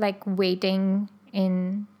like waiting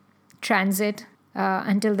in transit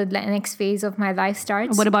until the next phase of my life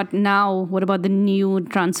starts. What about now? What about the new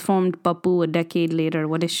transformed Pappu a decade later?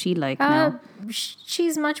 What is she like now?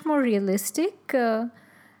 She's much more realistic.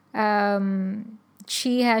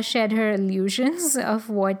 She has shed her illusions of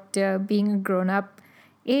what being a grown-up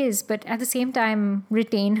is, but at the same time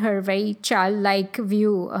retained her very childlike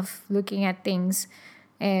view of looking at things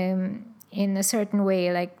in a certain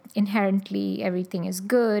way. Like inherently everything is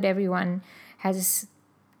good, everyone has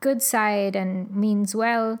good side and means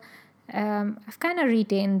well. I've kind of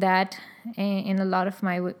retained that in a lot of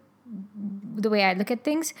the way I look at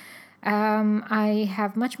things. I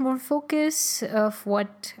have much more focus of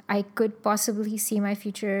what I could possibly see my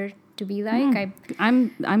future to be like.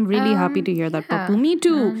 I'm really happy to hear that, Pappu. Me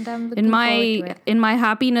too. In my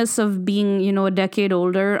happiness of being, a decade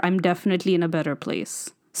older, I'm definitely in a better place.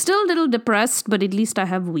 Still a little depressed, but at least I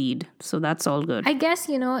have weed, so that's all good. I guess,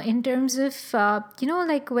 in terms of,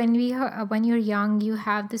 like when you're young, you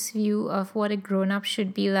have this view of what a grown-up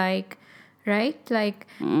should be like, right? Like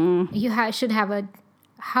you should have a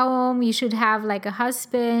home, you should have like a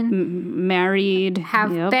husband, married,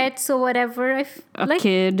 have pets or whatever, a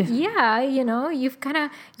kid. Yeah, you've kind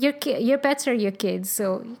of your pets are your kids,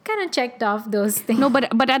 so you kind of checked off those things. No,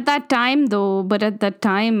 but at that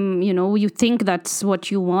time you think that's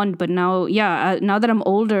what you want, but now now that I'm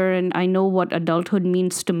older and I know what adulthood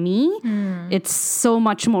means to me, it's so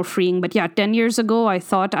much more freeing. But 10 years ago I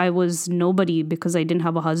thought I was nobody because I didn't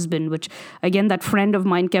have a husband, which again that friend of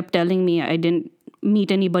mine kept telling me I didn't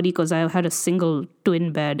meet anybody because I had a single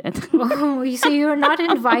twin bed. Oh, so you're not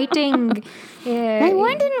inviting. I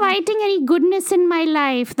weren't inviting any goodness in my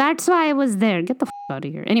life. That's why I was there. Get the out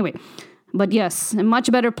of here. Anyway, but yes, a much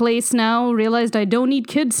better place now. Realized I don't need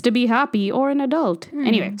kids to be happy or an adult.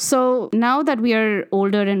 Anyway, so now that we are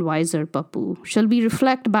older and wiser, Pappu, shall we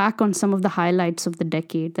reflect back on some of the highlights of the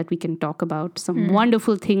decade that we can talk about? Some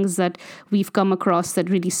wonderful things that we've come across that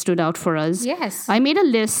really stood out for us. Yes. I made a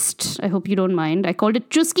list. I hope you don't mind. I called it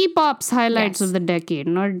Chusky Pop's highlights of the decade,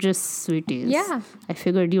 not just Sweeties. Yeah. I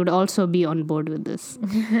figured you'd also be on board with this.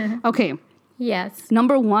 Okay. Yes.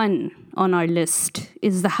 Number 1 on our list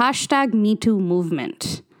is the #MeToo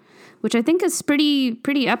movement, which I think is pretty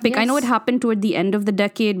epic. Yes. I know it happened toward the end of the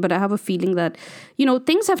decade, but I have a feeling that,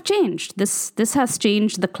 things have changed. This has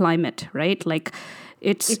changed the climate, right? Like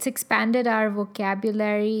it's expanded our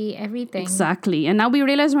vocabulary, everything. Exactly. And now we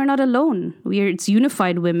realize we're not alone. It's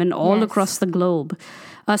unified women all across the globe.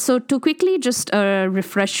 So to quickly just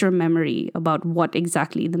refresh your memory about what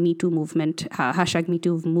exactly the Me Too movement,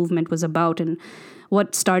 #MeToo movement was about and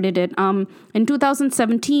what started it. In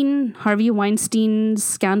 2017, Harvey Weinstein's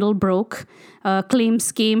scandal broke.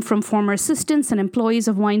 Claims came from former assistants and employees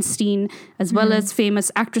of Weinstein, as well as famous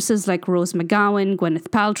actresses like Rose McGowan, Gwyneth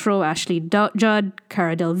Paltrow, Ashley Judd,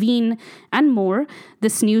 Cara Delevingne, and more.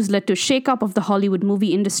 This news led to a shakeup of the Hollywood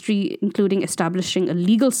movie industry, including establishing a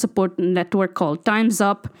legal support network called Time's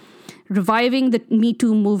Up, reviving the Me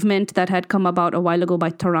Too movement that had come about a while ago by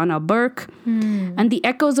Tarana Burke. And the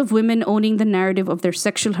echoes of women owning the narrative of their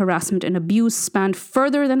sexual harassment and abuse spanned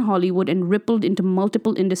further than Hollywood and rippled into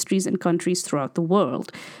multiple industries and countries throughout the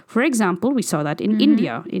world. For example, we saw that in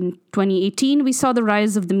India. In 2018, we saw the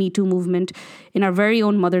rise of the Me Too movement in our very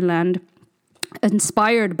own motherland,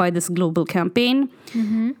 inspired by this global campaign.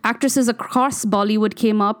 Actresses across Bollywood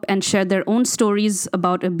came up and shared their own stories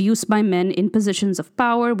about abuse by men in positions of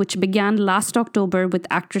power, which began last October with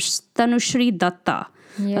actress Tanushri Datta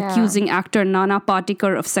accusing actor Nana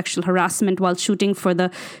Patekar of sexual harassment while shooting for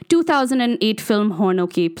the 2008 film Horn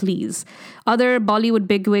OK Please. Other Bollywood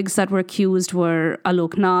bigwigs that were accused were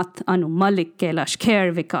Alok Nath, Anu Malik, Kailash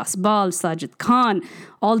Kher, Vikas Bal, Sajid Khan,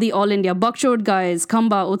 all the All India Buckshot guys,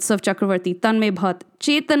 Khamba, Utsav Chakravarti, Tanmay Bhatt,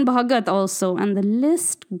 Chetan Bhagat also, and the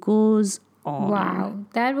list goes on. Wow,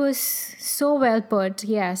 that was so well put,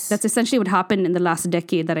 yes. That's essentially what happened in the last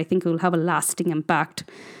decade that I think will have a lasting impact.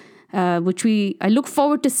 I look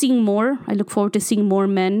forward to seeing more. I look forward to seeing more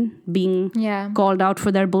men being called out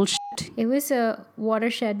for their bullshit. It was a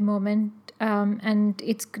watershed moment, and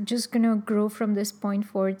it's just going to grow from this point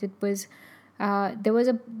forward. It was there was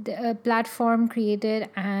a platform created,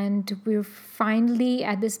 and we're finally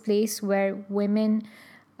at this place where women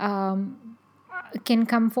can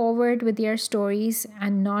come forward with their stories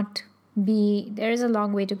and not be. There is a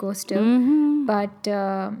long way to go still, but.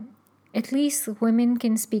 At least women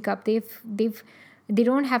can speak up. They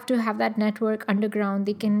don't have to have that network underground.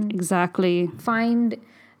 They can find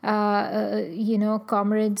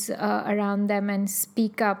comrades around them and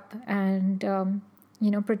speak up and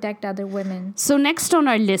protect other women. So next on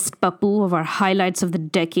our list, Pappu, of our highlights of the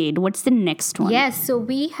decade, what's the next one? Yes, so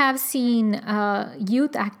we have seen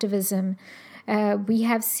youth activism. We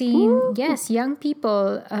have seen young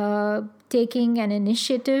people taking an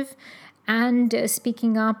initiative and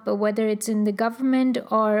speaking up, whether it's in the government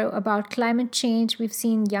or about climate change. We've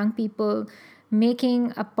seen young people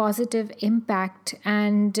making a positive impact,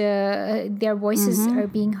 and their voices are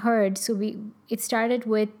being heard. So it started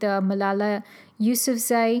with Malala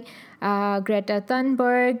Yousafzai, Greta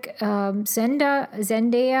Thunberg,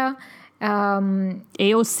 Zendaya,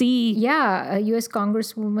 AOC. Yeah, US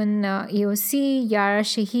Congresswoman AOC, Yara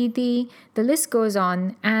Shahidi, the list goes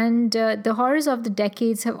on. And the horrors of the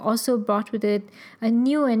decades have also brought with it a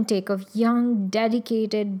new intake of young,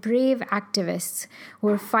 dedicated, brave activists who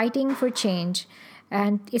are fighting for change.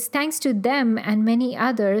 And it's thanks to them and many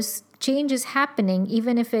others, change is happening,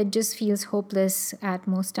 even if it just feels hopeless at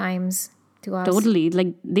most times. To us. Totally.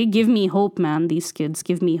 Like, they give me hope, man. These kids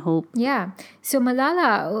give me hope. Yeah. So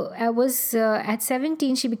Malala was, at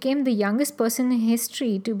 17, she became the youngest person in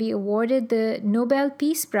history to be awarded the Nobel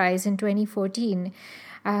Peace Prize in 2014.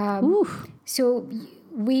 So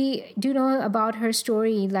we do know about her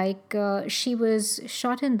story. Like, she was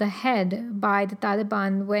shot in the head by the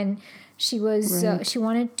Taliban when she was she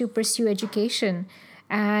wanted to pursue education.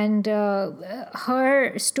 And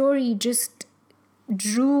her story just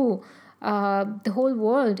drew the whole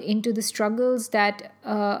world into the struggles that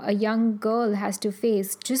a young girl has to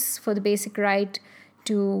face just for the basic right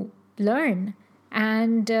to learn.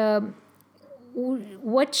 And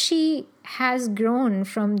what she has grown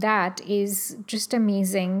from that is just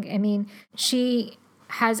amazing. I mean, she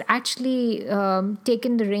has actually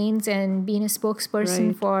taken the reins and been a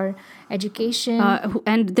spokesperson for education.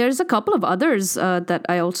 And there's a couple of others that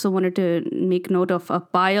I also wanted to make note of.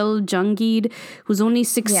 Payal Jangid, who's only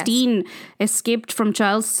 16, escaped from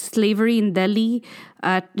child slavery in Delhi.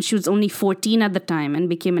 She was only 14 at the time and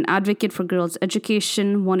became an advocate for girls'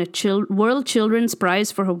 education, won a World Children's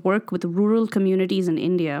Prize for her work with rural communities in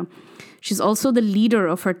India. She's also the leader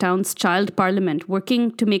of her town's child parliament,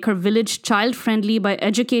 working to make her village child-friendly by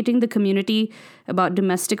educating the community about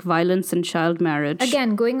domestic violence and child marriage.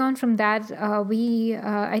 Again, going on from that,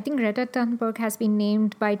 I think Greta Thunberg has been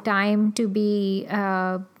named by Time to be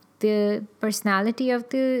the personality of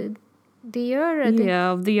the year.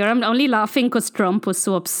 Of the year. I'm only laughing because Trump was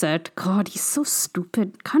so upset. God, he's so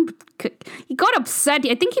stupid. He got upset.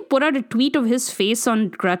 I think he put out a tweet of his face on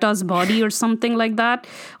Greta's body or something like that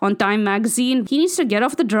on Time magazine. He needs to get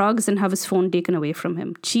off the drugs and have his phone taken away from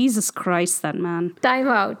him. Jesus Christ, that man. Time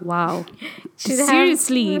out. Wow.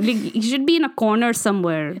 Seriously, he should be in a corner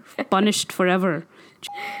somewhere, punished forever.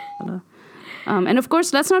 And of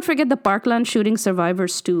course, let's not forget the Parkland shooting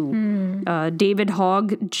survivors too. David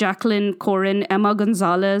Hogg, Jacqueline Corin, Emma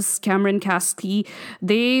Gonzalez, Cameron Caskey.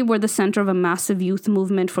 They were the center of a massive youth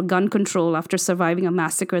movement for gun control after surviving a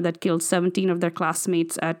massacre that killed 17 of their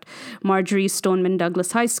classmates at Marjorie Stoneman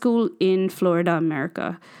Douglas High School in Florida,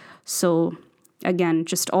 America. So again,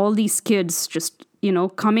 just all these kids just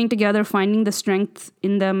coming together, finding the strength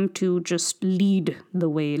in them to just lead the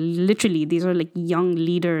way. Literally, these are like young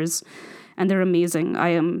leaders. And they're amazing. I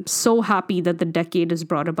am so happy that the decade has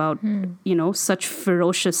brought about, such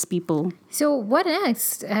ferocious people. So what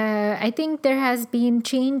next? I think there has been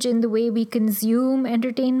change in the way we consume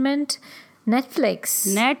entertainment.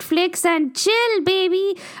 Netflix and chill,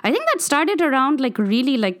 baby. I think that started around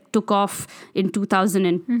really took off in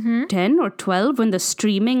 2010 or 12 when the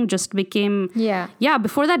streaming just became. Yeah.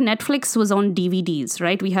 Before that, Netflix was on DVDs,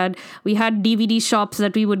 right? We had DVD shops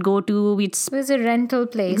that we would go to. It was a rental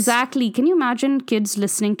place. Exactly. Can you imagine kids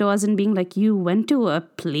listening to us and being like, you went to a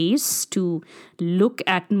place to look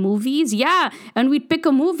at movies? Yeah. And we'd pick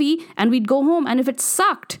a movie and we'd go home, and if it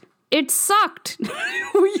sucked, we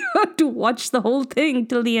had to watch the whole thing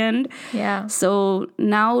till the end. Yeah. So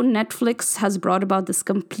now Netflix has brought about this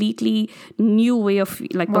completely new way of,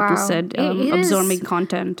 like Pappu said, absorbing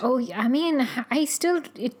content. Oh, I mean,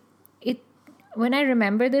 when I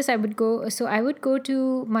remember this, I would go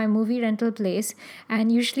to my movie rental place, and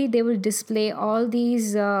usually they will display all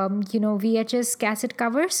these, VHS cassette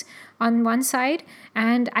covers on one side,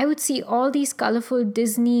 and I would see all these colorful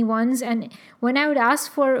Disney ones, and when I would ask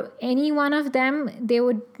for any one of them, they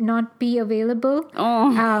would not be available.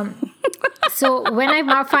 So when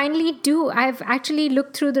I finally do, I've actually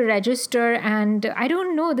looked through the register, and I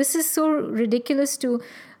don't know, this is so ridiculous to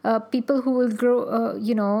people who will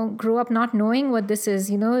grow up not knowing what this is,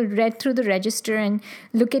 read through the register and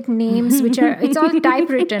look at names, it's all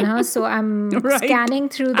typewritten, so I'm scanning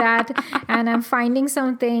through that and I'm finding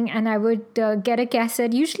something, and I would get a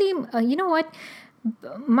cassette. Usually,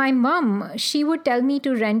 my mom, she would tell me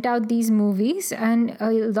to rent out these movies, and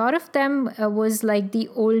a lot of them was like the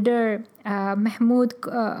older Mahmood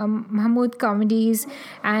comedies,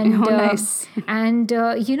 and nice.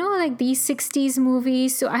 Like these 60s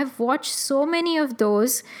movies. So I've watched so many of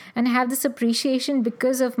those and have this appreciation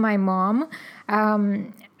because of my mom,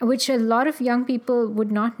 which a lot of young people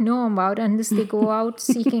would not know about unless they go out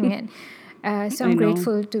seeking it. So I'm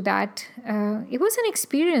grateful to that. It was an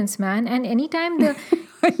experience, man. And anytime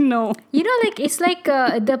I know. It's like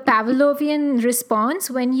the Pavlovian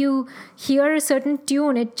response when you hear a certain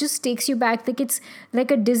tune, it just takes you back. Like it's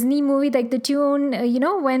like a Disney movie, like the tune,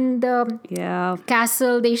 when the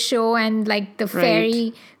castle they show and like the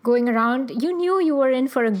fairy going around, you knew you were in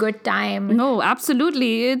for a good time. No,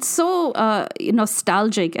 absolutely. It's so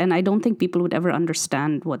nostalgic, and I don't think people would ever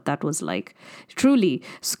understand what that was like. Truly.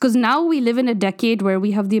 Because now we live in a decade where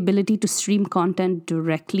we have the ability to stream content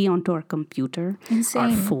directly onto our computer. Insane.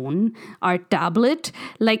 Our phone, our tablet,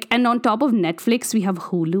 and on top of Netflix, we have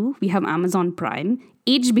Hulu, we have Amazon Prime,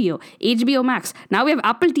 HBO Max. Now we have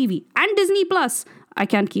Apple TV and Disney Plus. I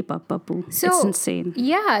can't keep up, Pappu. So, it's insane.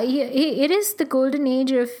 Yeah, it is the golden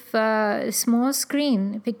age of small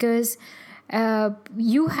screen, because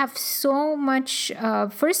you have so much.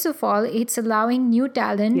 First of all, it's allowing new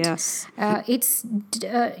talent. Yes. It's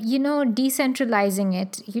decentralizing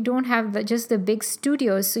it. You don't have just the big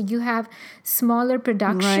studios, so you have smaller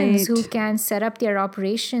productions who can set up their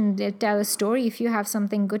operation. They tell a story. If you have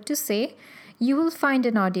something good to say, you will find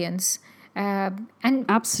an audience. And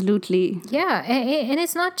absolutely, and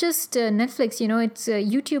it's not just Netflix, it's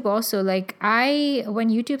YouTube also. When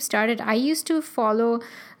YouTube started, I used to follow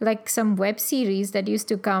some web series that used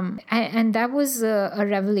to come, and that was a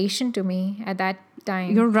revelation to me at that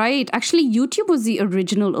time. You're right. Actually, YouTube was the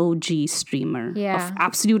original OG streamer of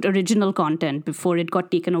absolute original content before it got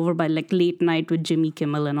taken over by late night with Jimmy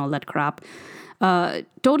Kimmel and all that crap.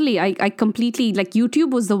 Totally. I completely,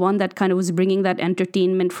 YouTube was the one that kind of was bringing that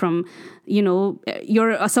entertainment from, your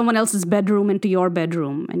someone else's bedroom into your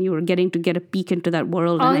bedroom, and you were getting to get a peek into that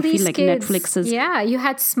world. All and I these feel like kids, Netflix is... Yeah, you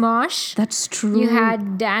had Smosh. That's true. You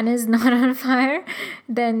had Dan is Not on Fire.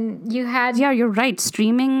 Then you had... Yeah, you're right.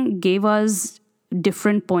 Streaming gave us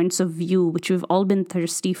different points of view, which we've all been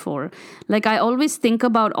thirsty for. I always think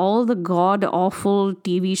about all the god-awful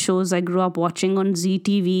TV shows I grew up watching on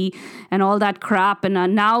ZTV and all that crap. And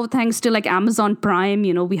now, thanks to Amazon Prime,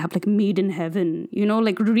 we have Made in Heaven,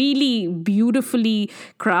 really beautifully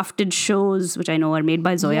crafted shows, which I know are made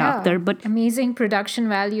by Zoya Akhtar, but amazing production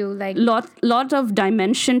value. Lot of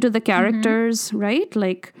dimension to the characters, right?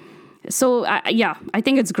 I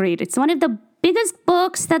think it's great. It's one of the biggest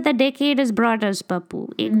books that the decade has brought us, Pappu.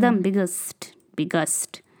 Ekdam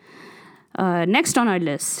biggest. Next on our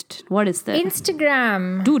list, what is that?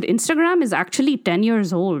 Instagram. Dude, Instagram is actually 10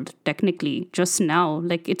 years old, technically, just now.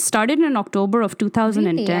 Like, it started in October of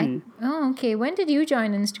 2010. Really? Okay. When did you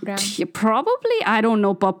join Instagram? Yeah, probably, I don't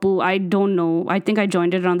know, Pappu. I don't know. I think I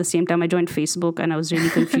joined it around the same time I joined Facebook, and I was really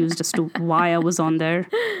confused as to why I was on there.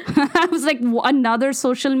 I was like, another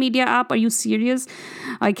social media app? Are you serious?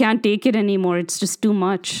 I can't take it anymore. It's just too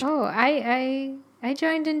much. Oh, I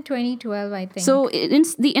joined in 2012, I think. So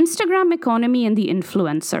the Instagram economy and the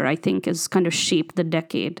influencer, I think, has kind of shaped the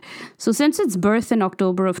decade. So since its birth in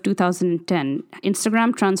October of 2010,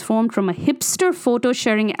 Instagram transformed from a hipster photo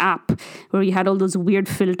sharing app where you had all those weird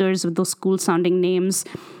filters with those cool sounding names.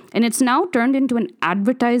 And it's now turned into an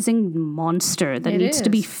advertising monster that needs to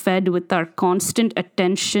be fed with our constant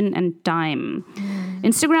attention and time.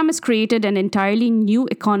 Instagram has created an entirely new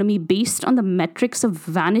economy based on the metrics of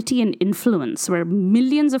vanity and influence, where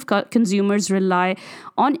millions of consumers rely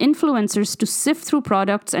on influencers to sift through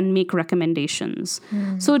products and make recommendations.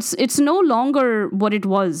 So it's no longer what it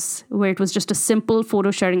was, where it was just a simple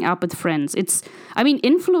photo sharing app with friends.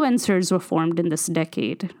 Influencers were formed in this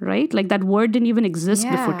decade, right? Like, that word didn't even exist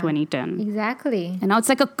before 2010. Exactly. And now it's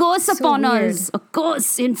like a curse upon us. A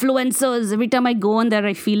curse, influencers. Every time I go on there,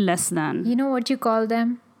 I feel less than. You know what you call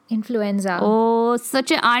them? Influenza. Oh, such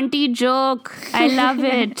an auntie joke. I love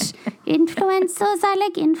it. Influencers are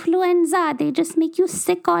like influenza. They just make you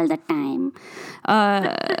sick all the time.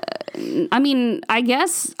 I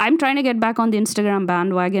guess I'm trying to get back on the Instagram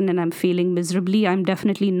bandwagon and I'm failing miserably. I'm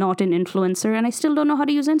definitely not an influencer and I still don't know how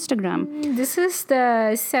to use Instagram. This is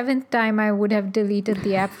the 7th time I would have deleted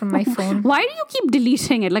the app from my phone. Why do you keep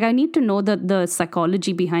deleting it? Like, I need to know the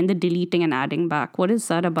psychology behind the deleting and adding back. What is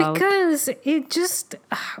that about? Because it just,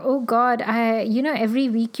 oh God, every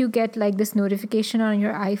week you get like this notification on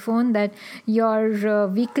your iPhone that your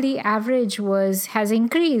weekly average has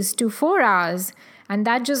increased to 4 hours. And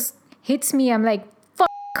that just hits me. I'm like,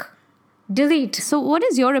 fuck, delete. So what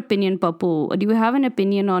is your opinion, Pappu? Do you have an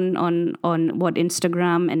opinion on what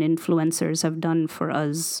Instagram and influencers have done for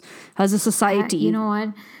us as a society? You know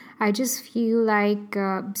what? I just feel like,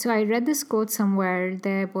 so I read this quote somewhere.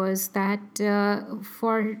 There was that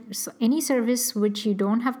for any service which you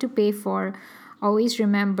don't have to pay for, always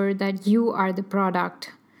remember that you are the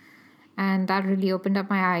product. And that really opened up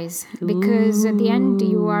my eyes because at the end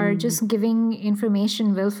you are just giving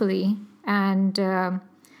information willfully and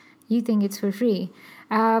you think it's for free.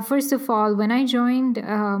 First of all, when I joined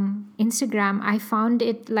Instagram, I found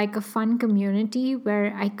it like a fun community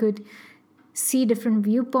where I could see different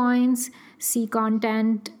viewpoints, see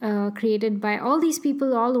content created by all these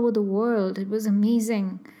people all over the world. It was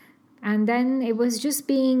amazing. And then it was just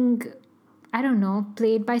being, I don't know,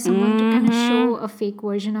 played by someone to kind of show a fake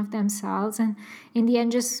version of themselves and in the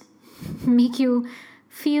end just make you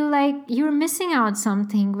feel like you're missing out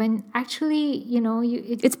something when actually,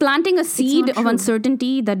 it's planting a seed of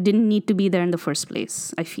uncertainty that didn't need to be there in the first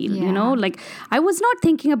place, I feel. Like, I was not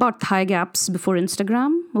thinking about thigh gaps before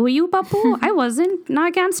Instagram. Were you, Pappu? I wasn't. Now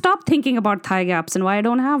I can't stop thinking about thigh gaps and why I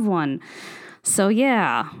don't have one. So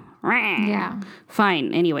yeah.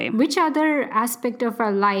 Fine, anyway. Which other aspect of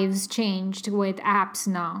our lives changed with apps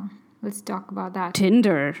now? Let's talk about that.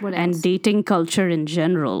 Tinder and dating culture in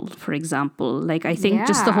general, for example. Like, I think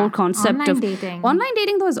just the whole concept of dating. Online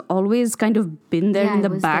dating, though, has always kind of been there in the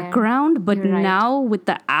background. But now with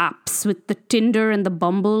the apps, with the Tinder and the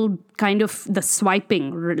Bumble, kind of the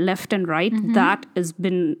swiping left and right, that has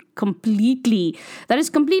completely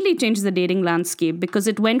changed the dating landscape because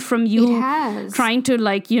it went from you trying to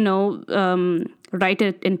write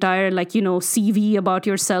an entire CV about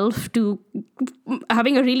yourself to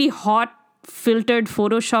having a really hot filtered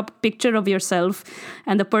Photoshop picture of yourself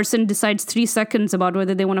and the person decides 3 seconds about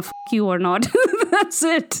whether they want to you or not. That's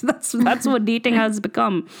it. That's what dating has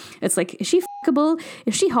become. It's like, is she fuckable?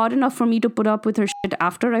 Is she hot enough for me to put up with her shit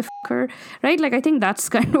after I fuck her? Right? Like, I think that's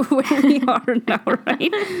kind of where we are now,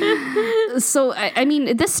 right? So,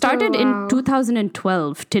 this started in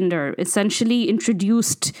 2012. Tinder essentially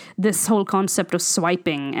introduced this whole concept of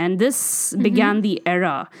swiping, and this began the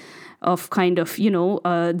era of kind of,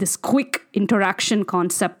 this quick interaction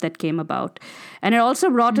concept that came about. And it also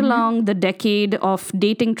brought along the decade of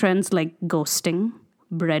dating trends like ghosting,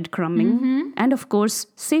 breadcrumbing, and of course,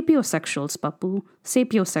 sapiosexuals, Pappu.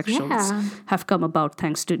 Sapiosexuals have come about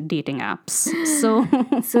thanks to dating apps. So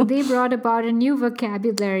they brought about a new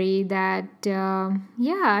vocabulary that,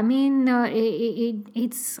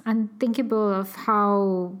 it's unthinkable of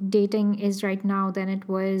how dating is right now than it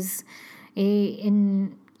was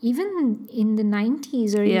even in the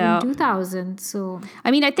 90s or even 2000. So I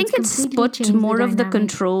think it's put more of the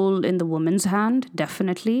control in the woman's hand,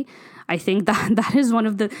 definitely. I think that is one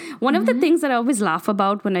of the things that I always laugh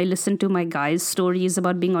about when I listen to my guys' stories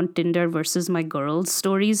about being on Tinder versus my girls'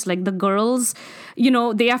 stories. Like the girls,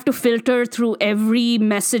 they have to filter through every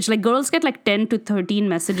message. Like girls get like 10 to 13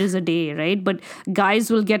 messages a day, right? But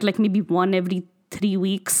guys will get like maybe one every 3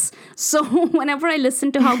 weeks. So whenever I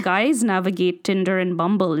listen to how guys navigate Tinder and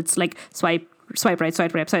Bumble, it's like swipe right,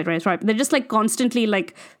 swipe right, swipe right, swipe. They're just like constantly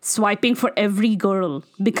like swiping for every girl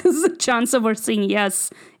because the chance of her saying yes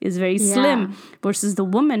is very slim versus the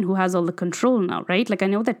woman who has all the control now, right? Like I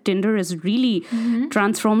know that Tinder has really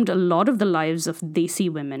transformed a lot of the lives of Desi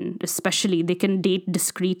women, especially. They can date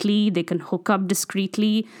discreetly, they can hook up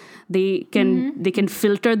discreetly, they can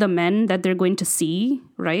filter the men that they're going to see,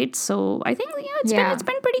 right? So I think it's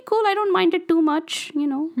been pretty cool. I don't mind it too much,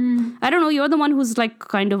 I don't know. You're the one who's like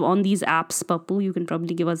kind of on these apps, Pappu. You can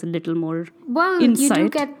probably give us a little more insight. You do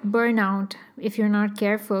get burnout if you're not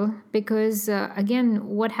careful because again,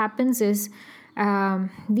 what happens is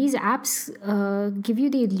these apps give you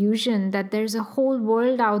the illusion that there's a whole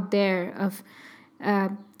world out there of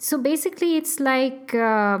so basically it's like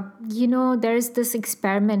there's this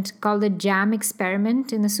experiment called the jam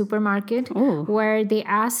experiment in the supermarket where they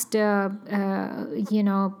asked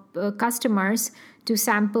customers to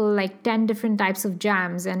sample like 10 different types of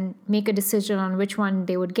jams and make a decision on which one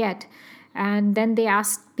they would get. And then they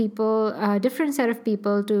asked people, a different set of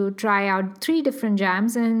people, to try out 3 different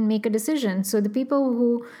jams and make a decision. So the people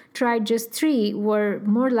who tried just 3 were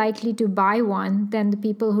more likely to buy one than the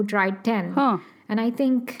people who tried 10. And I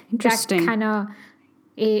think that kind of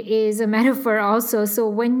is a metaphor also. So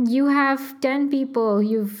when you have 10 people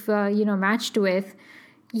you've matched with,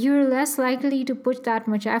 you're less likely to put that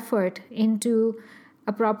much effort into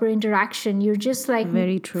a proper interaction. You're just like,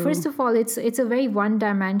 very true. First of all, it's a very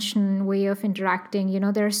one-dimension way of interacting.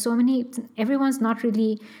 There are so many, everyone's not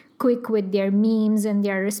really quick with their memes and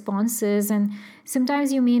their responses, and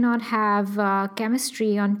sometimes you may not have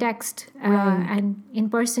chemistry on text, and in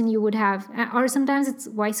person you would have, or sometimes it's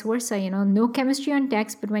vice versa, no chemistry on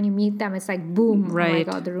text, but when you meet them it's like boom, oh my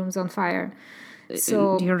god, the room's on fire.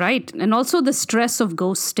 So you're right. And also the stress of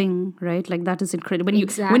ghosting, right? Like that is incredible.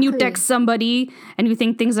 When you text somebody and you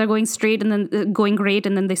think things are going straight and then going great,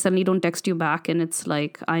 and then they suddenly don't text you back, and it's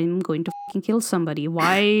like, I'm going to fucking kill somebody.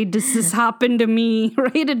 Why does this happen to me?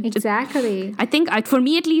 Right? Exactly. I think for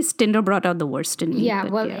me at least, Tinder brought out the worst in me.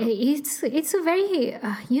 It's a very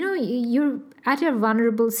you're at a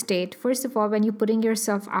vulnerable state. First of all, when you're putting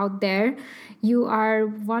yourself out there, you are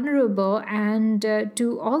vulnerable and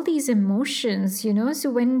to all these emotions,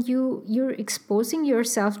 So when you're exposing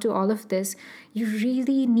yourself to all of this, you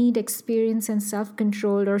really need experience and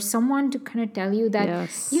self-control, or someone to kind of tell you that,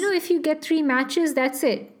 if you get 3 matches, that's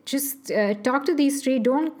it. Just talk to these 3.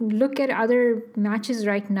 Don't look at other matches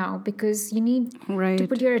right now, because you need to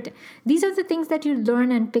put these are the things that you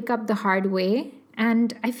learn and pick up the hard way.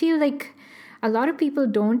 And I feel like a lot of people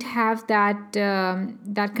don't have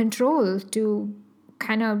that control to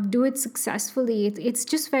kind of do it successfully. It's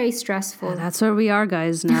just very stressful. Yeah, that's where we are,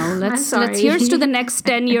 guys. Now let's here's to the next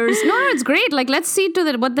 10 years. No, it's great. Like let's see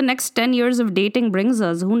to what the next 10 years of dating brings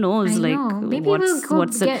us. Who knows? I know. Maybe we'll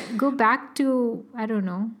go back to, I don't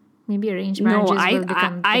know. Maybe arranged marriages will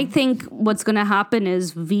become. I think what's going to happen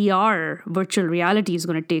is VR, virtual reality, is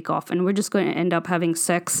going to take off, and we're just going to end up having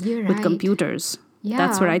sex with computers. Yeah.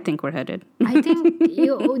 That's where I think we're headed. I think, actually,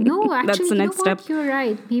 that's the next step. You're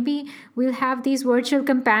right. Maybe we'll have these virtual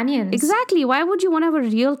companions. Exactly. Why would you want to have a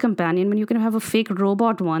real companion when you can have a fake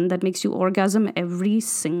robot one that makes you orgasm every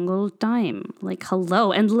single time? Like,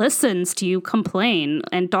 hello, and listens to you complain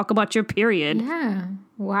and talk about your period. Yeah.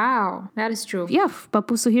 Wow, that is true. Yeah,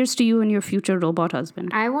 Pappu, so here's to you and your future robot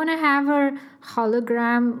husband. I want to have a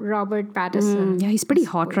hologram Robert Pattinson. Yeah, he's pretty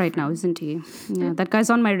hot right now, isn't he? Yeah, that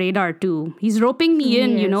guy's on my radar too. He's roping me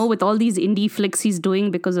in, with all these indie flicks he's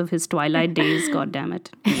doing because of his Twilight days. God damn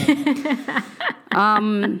it. All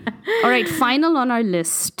right, final on our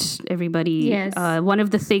list, everybody. Yes. One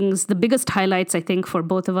of the biggest highlights, I think, for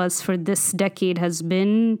both of us for this decade has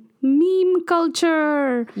been meme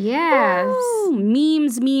culture. Yes. Woo!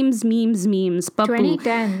 Memes. Pappu.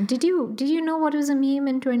 2010. Did you know what was a meme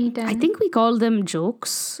in 2010? I think we called them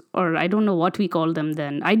jokes, or I don't know what we called them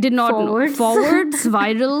then. I did not know. Forwards,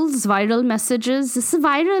 viral messages. This is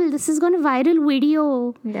viral. This is going to viral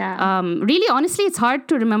video. Yeah. Really, honestly, it's hard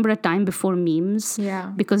to remember a time before memes.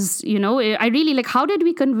 Yeah. Because, I really like, how did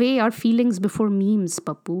we convey our feelings before memes,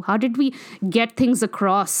 Pappu? How did we get things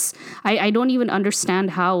across? I don't even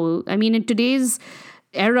understand how. I mean, in today's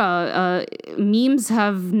era, memes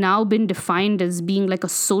have now been defined as being like a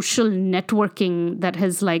social networking that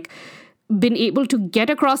has like been able to get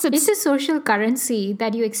across it. It's a social currency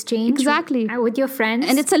that you exchange Exactly. with your friends.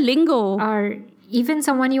 And it's a lingo. Or even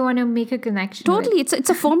someone you want to make a connection Totally. with. It's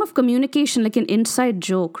a form of communication, like an inside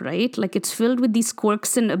joke, right? Like it's filled with these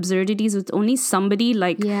quirks and absurdities with only somebody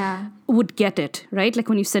would get it, right? Like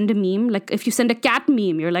when you send a meme, like if you send a cat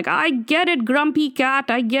meme, you're like, I get it, grumpy cat.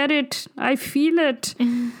 I get it. I feel it.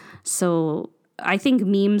 So I think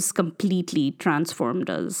memes completely transformed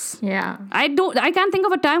us. Yeah. I can't think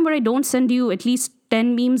of a time where I don't send you at least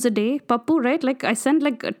 10 memes a day, Pappu, right? Like I send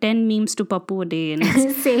like 10 memes to Pappu a day and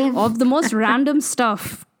it's Same. of the most random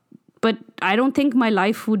stuff. But I don't think my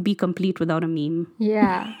life would be complete without a meme.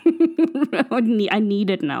 Yeah. I need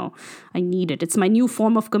it now. I need it. It's my new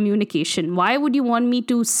form of communication. Why would you want me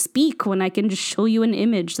to speak when I can just show you an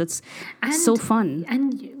image? That's so fun.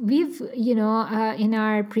 And we've, in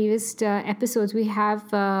our previous episodes, we have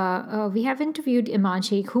interviewed Iman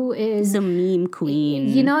Sheikh, who is the meme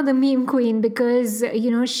queen. The meme queen, because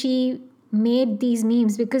she made these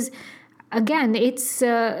memes because. Again, it's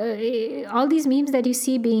all these memes that you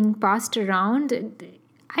see being passed around.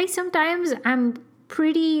 I'm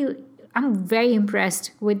very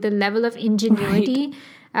impressed with the level of ingenuity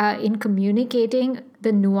in communicating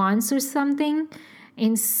the nuance or something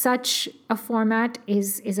in such a format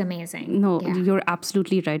is amazing. No, you're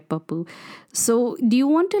absolutely right, Pappu. So do you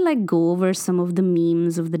want to go over some of the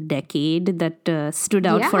memes of the decade that stood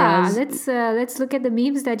out for us? Let's look at the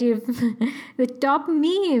memes that the top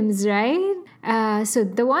memes, right? So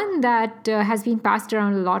the one that has been passed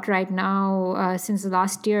around a lot right now since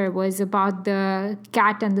last year was about the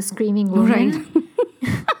cat and the screaming woman. Right.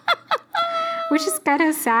 Which is kind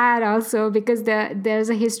of sad also because there's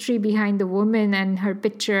a history behind the woman and her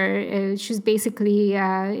picture. She's basically,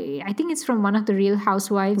 I think it's from one of the Real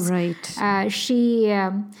Housewives. Right.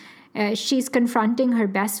 She's confronting her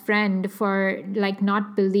best friend for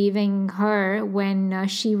not believing her when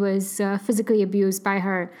she was physically abused by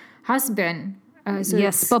her husband.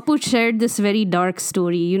 Yes, Pappu shared this very dark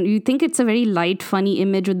story. You think it's a very light, funny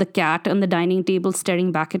image with the cat on the dining table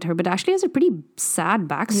staring back at her, but actually has a pretty sad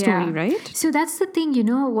backstory, right? So that's the thing,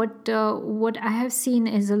 what I have seen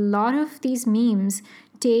is a lot of these memes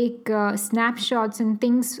take snapshots and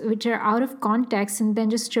things which are out of context and then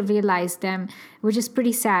just trivialize them, which is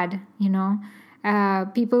pretty sad,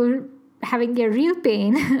 people having their real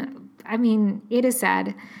pain. I mean, it is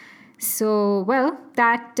sad. So,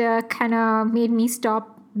 that kind of made me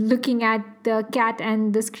stop looking at the cat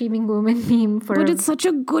and the screaming woman meme But it's such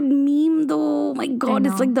a good meme though. My God,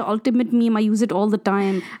 it's like the ultimate meme. I use it all the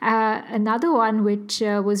time. Another one which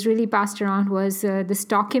was really passed around was the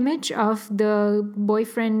stock image of the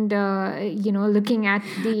boyfriend, looking at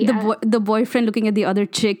the boyfriend looking at the other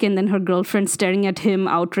chick and then her girlfriend staring at him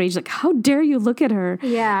outraged. Like, how dare you look at her?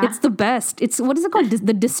 Yeah. It's the best. It's, what is it called?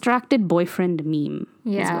 The distracted boyfriend meme.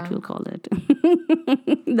 Yeah. Is what we'll call it.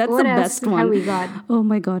 That's what the else best one. Have we got? Oh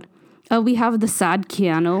my God. We have the sad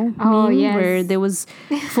Keanu meme where there was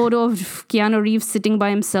a photo of Keanu Reeves sitting by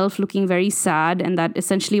himself looking very sad, and that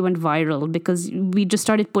essentially went viral because we just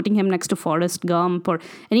started putting him next to Forrest Gump, or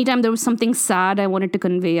anytime there was something sad I wanted to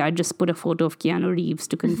convey, I just put a photo of Keanu Reeves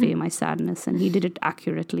to convey my sadness, and he did it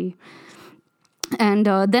accurately. And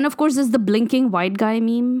then, of course, there's the blinking white guy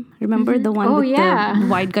meme. Remember the one with the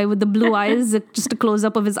white guy with the blue eyes? Just a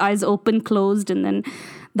close-up of his eyes open, closed. And then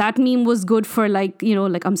that meme was good for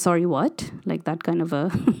I'm sorry, what? Like that kind of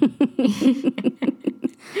a...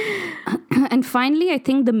 And finally, I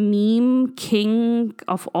think the meme king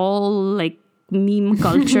of all meme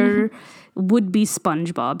culture would be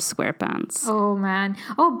SpongeBob SquarePants. Oh, man.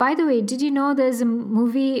 Oh, by the way, did you know there's a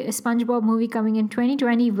SpongeBob movie coming in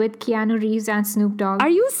 2020 with Keanu Reeves and Snoop Dogg? Are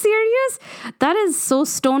you serious? That is so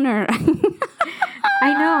stoner.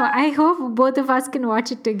 I know. I hope both of us can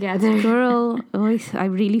watch it together. Girl, I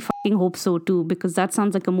really fucking hope so too, because that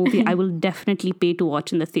sounds like a movie I will definitely pay to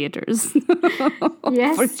watch in the theaters.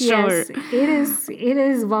 Yes, for sure. Yes. It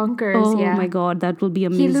is bonkers. Oh my God, that will be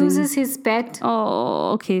amazing. He loses his pet.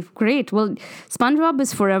 Oh, okay, great. Well, SpongeBob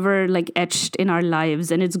is forever etched in our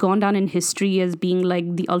lives, and it's gone down in history as being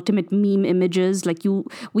the ultimate meme images.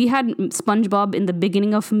 We had SpongeBob in the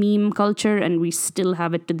beginning of meme culture, and we still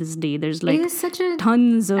have it to this day. There's it is such a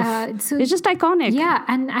tons of it's just iconic. Yeah,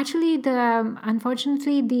 and actually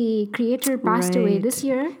unfortunately the creator passed away this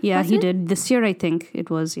year. Yeah, he did this year, I think it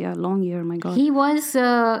was. Yeah, long year. My God, he was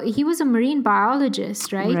a marine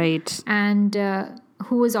biologist, right? Right. And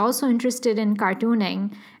who was also interested in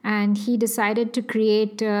cartooning, and he decided to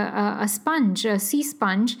create a sponge, a sea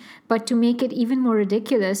sponge. But to make it even more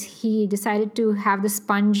ridiculous, he decided to have the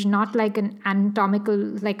sponge not like an anatomical,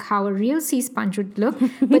 like how a real sea sponge would look,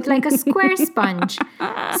 but like a square sponge.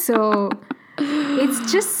 So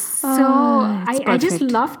it's just so I just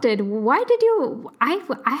perfect. loved it. Why did you? I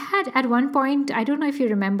had at one point, I don't know if you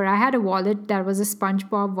remember, I had a wallet that was a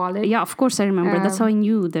SpongeBob wallet. Yeah, of course I remember. That's how I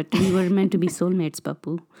knew that we were meant to be soulmates,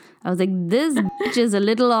 Pappu. I was like, this bitch is a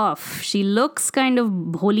little off. She looks kind of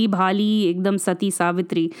bholi bhali, ekdam Sati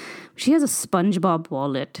Savitri. She has a SpongeBob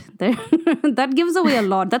wallet. There, that gives away a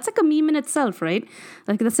lot. That's like a meme in itself, right?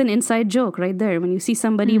 Like that's an inside joke right there. When you see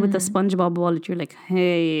somebody with a SpongeBob wallet, you're like,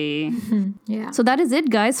 hey. Yeah. So that is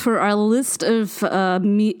it, guys, for our list of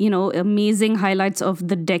amazing highlights of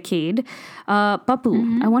the decade.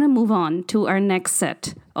 Pappu, I want to move on to our next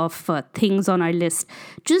set of things on our list.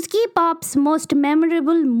 Chuski Pop's most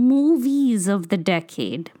memorable movies of the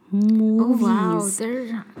decade. Movies. Oh wow,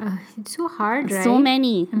 they're it's so hard, right? So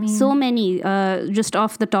many, so many. Just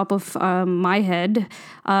off the top of my head,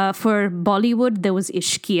 for Bollywood, there was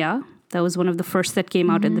Ishqiya. That was one of the first that came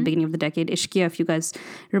out at the beginning of the decade. Ishqiya, if you guys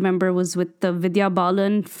remember, was with Vidya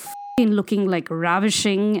Balan, looking like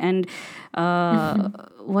ravishing, and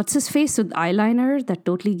what's his face with eyeliner that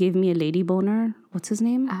totally gave me a lady boner. What's his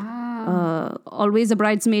name? Always a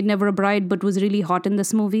bridesmaid, never a bride, but was really hot in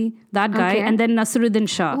this movie. That guy. Okay. And then Nasruddin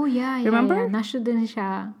Shah. Oh yeah, remember? Yeah. Nasruddin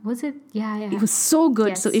Shah. Was it? Yeah. It was so good.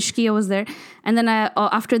 Yes. So Ishqiya was there. And then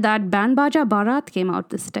after that, Band Baja Barat came out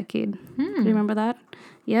this decade. Do you remember that?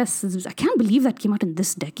 Yes. I can't believe that came out in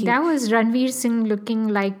this decade. That was Ranveer Singh looking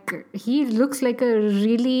like, he looks like a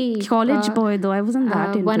really college boy, though. I wasn't that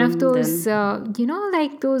into one of him those, then.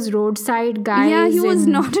 like those roadside guys. Yeah, he was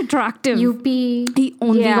in not attractive. UP. He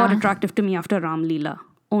only got attractive to me after Ram Leela.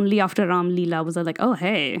 Only after Ram Leela was I like, oh,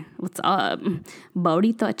 hey, what's up?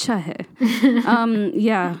 Baudi to acha hai.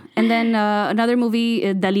 Yeah. And then another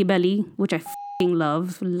movie, Delhi Belly, which I f***ing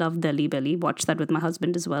love. Love Delhi Belly. Watched that with my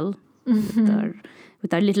husband as well.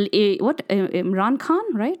 With our little, Imran Khan,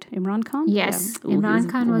 right? Imran Khan? Yes, yeah. Imran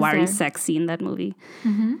Khan was very there. sexy in that movie.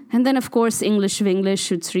 And then, of course, English Vinglish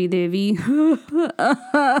with Sri Devi.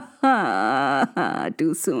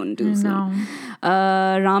 Too soon. No.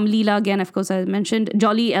 Ram Leela, again, of course, I mentioned.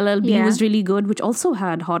 Jolly LLB Yeah. was really good, which also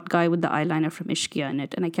had hot guy with the eyeliner from Ishqiya in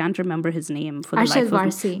it. And I can't remember his name for the Arshad life of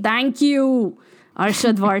Varsi. me. Thank you.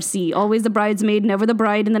 Arshad Varsi, always the bridesmaid, never the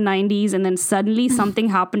bride in the 90s. And then suddenly something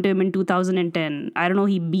happened to him in 2010. I don't know,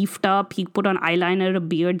 he beefed up, he put on eyeliner, a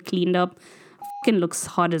beard, cleaned up. Fucking looks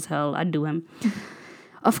hot as hell. I'd do him.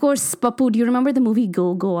 Of course, Pappu, do you remember the movie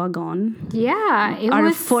Go Goa Gone? Yeah, it Our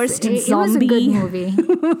was first it was a good zombie movie.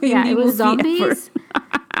 Yeah, it was movie ever. zombies.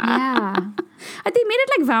 Yeah. They made it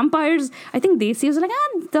like vampires. I think Desi was like,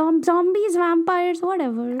 zombies, vampires,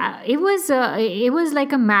 whatever. It was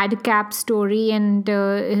like a madcap story, and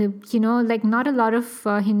like not a lot of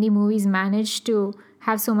Hindi movies managed to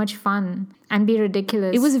have so much fun and be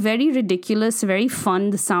ridiculous. It was very ridiculous, very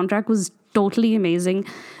fun. The soundtrack was totally amazing,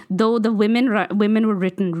 though the women were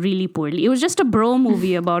written really poorly. It was just a bro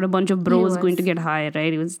movie about a bunch of bros going to get high,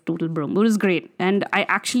 right? It was total bro. It was great, and I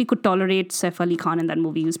actually could tolerate Saif Ali Khan in that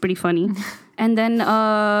movie. It was pretty funny. And then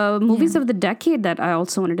movies of the decade that I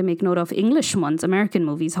also wanted to make note of, English ones, American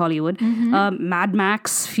movies, Hollywood. Mad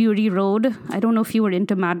Max, Fury Road. I don't know if you were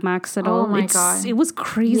into Mad Max at all. Oh my God. It was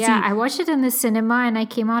crazy. Yeah, I watched it in the cinema and I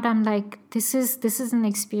came out, I'm like, this is an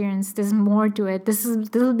experience. There's more to it. This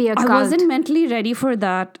will be a cult. I wasn't mentally ready for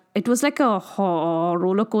that. It was like a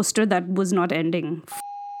roller coaster that was not ending.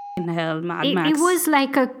 In hell, Mad Max. It was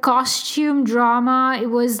like a costume drama. It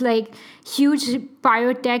was like huge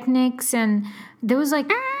pyrotechnics, and there was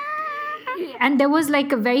like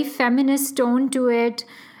a very feminist tone to it.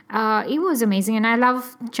 It was amazing, and I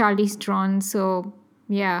love Charlize Theron. So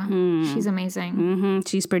yeah, she's amazing.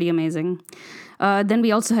 She's pretty amazing. Then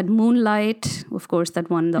we also had Moonlight, of course, that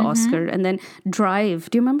won the Oscar. And then Drive.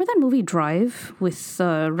 Do you remember that movie Drive with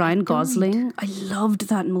Ryan Gosling? I loved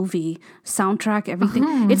that movie. Soundtrack,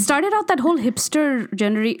 everything. It started out that whole hipster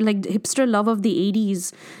love of the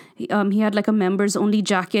 80s. He had like a members only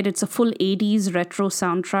jacket. It's a full 80s retro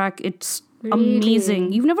soundtrack. It's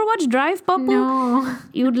amazing. You've never watched Drive, Pappu? No.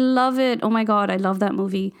 You'd love it. Oh my God, I love that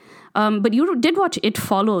movie. But you did watch It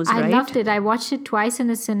Follows, right? I loved it. I watched it twice in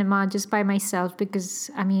the cinema just by myself because,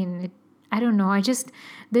 I mean, I don't know.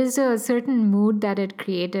 There's a certain mood that it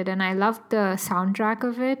created, and I loved the soundtrack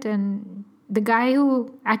of it. And the guy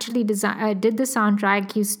who actually did the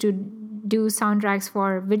soundtrack used to do soundtracks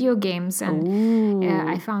for video games, and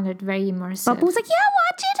I found it very immersive. Papu was like, yeah,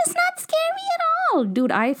 watch it. It's not scary at all.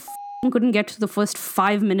 Dude, I couldn't get to the first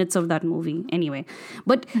 5 minutes of that movie anyway.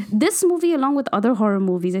 But this movie, along with other horror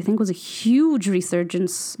movies, I think was a huge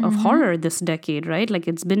resurgence of horror this decade, right? Like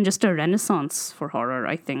it's been just a renaissance for horror,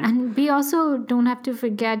 I think. And we also don't have to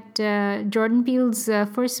forget Jordan Peele's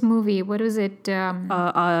first movie. What was it?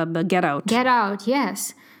 Get Out. Get Out,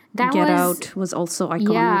 yes. Get Out was also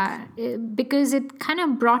iconic. Yeah, because it kind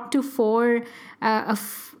of brought to fore a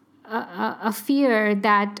fear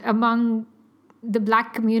that among the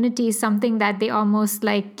Black community is something that they almost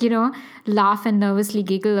laugh and nervously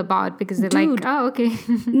giggle about because they're like, oh, okay.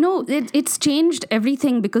 No, it's changed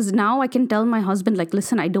everything because now I can tell my husband, like,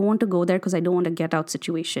 listen, I don't want to go there because I don't want a Get Out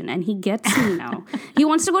situation. And he gets me now. He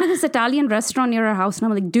wants to go to this Italian restaurant near our house. And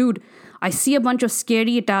I'm like, dude, I see a bunch of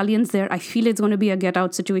scary Italians there. I feel it's going to be a Get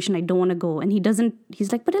Out situation. I don't want to go. And he's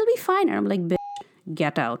like, but it'll be fine. And I'm like, bitch,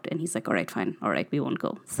 Get Out. And he's like, all right, fine. All right, we won't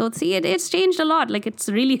go. So see, it's changed a lot. Like, it's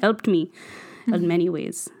really helped me in many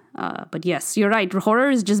ways. But yes, you're right.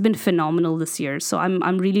 Horror has just been phenomenal this year. So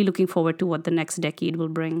I'm really looking forward to what the next decade will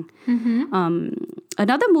bring.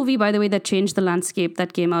 Another movie, by the way, that changed the landscape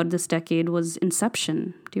that came out this decade was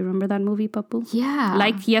Inception. Do you remember that movie, Pappu? Yeah.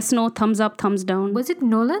 Like, yes, no, thumbs up, thumbs down. Was it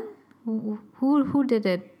Nolan? Who did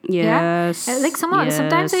it? Yes. Yeah? Like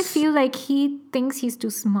sometimes I feel like he thinks he's too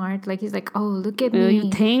smart. Like he's like, oh, look at me. You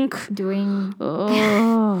think? Doing.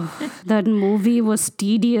 Oh, that movie was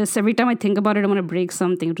tedious. Every time I think about it, I want to break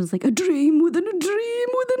something. It was like a dream within a dream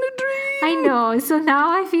within a dream. I know. So now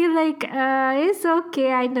I feel like it's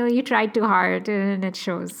okay. I know you tried too hard and it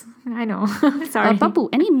shows. I know. Sorry. Pappu,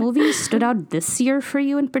 any movies stood out this year for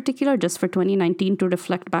you in particular, just for 2019 to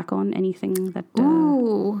reflect back on anything that...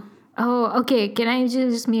 Ooh. Oh, okay. Can I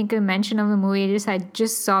just make a mention of the movie I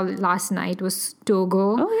just saw last night was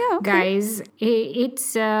Togo. Oh, yeah, okay. Guys,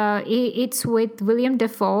 it's with William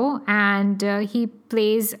Dafoe and he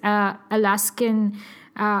plays Alaskan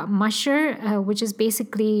musher, which is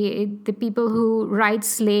basically the people who ride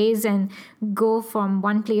sleighs and go from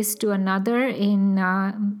one place to another in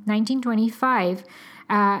 1925.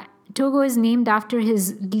 Togo is named after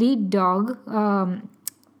his lead dog,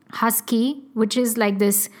 Husky, which is like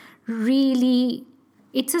this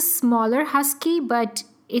it's a smaller husky, but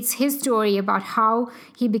it's his story about how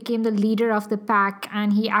he became the leader of the pack,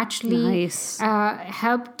 and he actually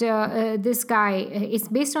helped this guy. It's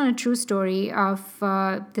based on a true story of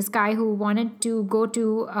this guy who wanted to go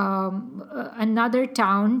to another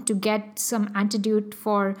town to get some antidote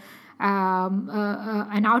for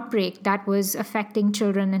an outbreak that was affecting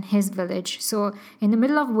children in his village. So in the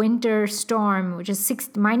middle of winter storm, which is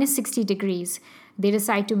minus 60 degrees, they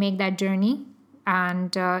decide to make that journey.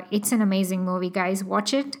 And it's an amazing movie, guys.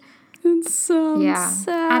 Watch it. It sounds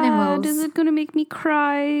sad. Animals. Is it going to make me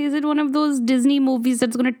cry? Is it one of those Disney movies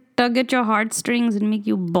that's going to tug at your heartstrings and make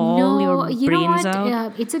you bawl your brains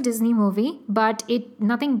out? It's a Disney movie, but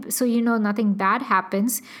nothing bad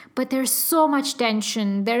happens. But there's so much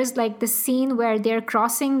tension. There's like the scene where they're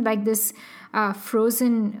crossing like this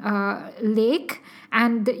frozen lake,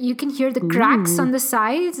 and you can hear the cracks on the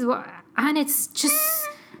sides, and it's just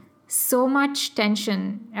so much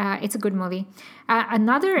tension. It's a good movie.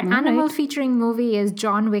 Another animal featuring movie is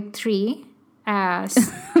John Wick 3. Oh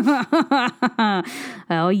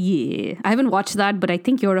yeah, I haven't watched that, but I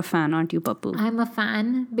think you're a fan, aren't you, Pappu? I'm a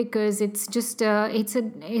fan because it's just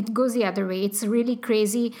it goes the other way. It's really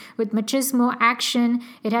crazy with machismo action.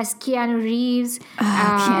 It has Keanu Reeves.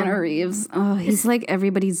 Keanu Reeves. Oh, he's like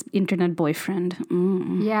everybody's internet boyfriend.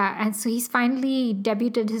 Yeah, and so he's finally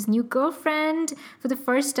debuted his new girlfriend for the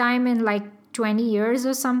first time in like 20 years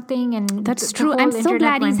or something, and that's true. I'm so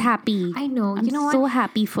glad he's happy. I know. I'm so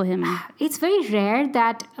happy for him. It's very rare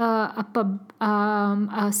that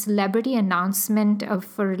a celebrity announcement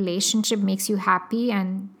of a relationship makes you happy,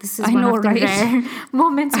 and this is one of the rare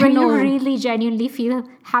moments where you really genuinely feel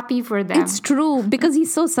happy for them. It's true, because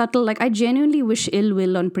he's so subtle. Like, I genuinely wish ill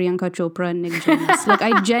will on Priyanka Chopra and Nick Jonas. Like,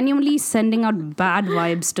 I genuinely sending out bad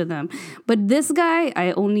vibes to them. But this guy,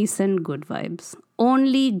 I only send good vibes.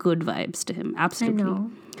 Only good vibes to him. Absolutely.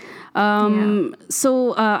 I know.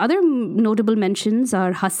 So other notable mentions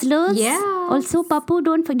are Hustlers. Yeah. Also, Pappu,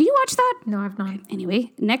 did you watch that? No, I've not.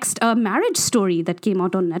 Anyway, next, Marriage Story that came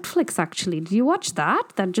out on Netflix, actually. Did you watch that?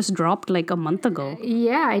 That just dropped like a month ago.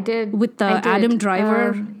 Yeah, I did. With Adam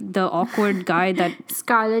Driver, the awkward guy that...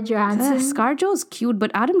 Scarlett Johansson. ScarJo's cute,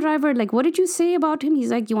 but Adam Driver, like, what did you say about him?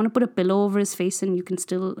 He's like, you want to put a pillow over his face and you can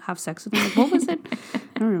still have sex with him. Like, what was it?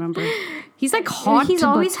 don't remember. He's like hot. He's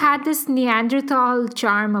always had this Neanderthal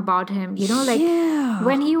charm about him. You know, like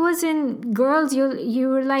when he was in Girls, you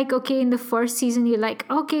were like, okay, in the first season, you're like,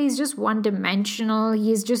 okay, he's just one dimensional.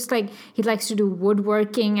 He's just like, he likes to do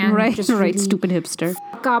woodworking and just really stupid hipster.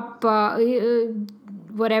 Fuck up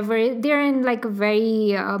whatever. They're in like a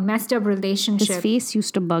very messed up relationship. His face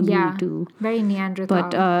used to bug me too. Very Neanderthal.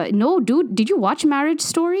 But no, dude, did you watch Marriage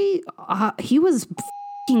Story? He was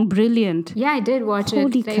f***ing brilliant. Yeah, I did watch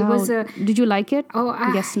Holy it. cow. It was did you like it? Oh,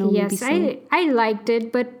 yes, no, yes, maybe so. I liked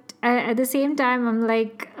it, but at the same time, I'm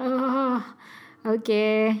like, oh,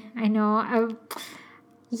 okay, I know.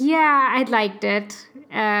 Yeah, I liked it,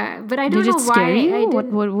 but I don't know why. Scare you? I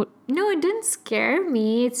didn't, what? No, it didn't scare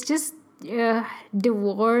me. It's just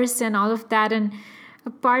divorce and all of that, and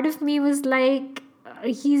a part of me was like,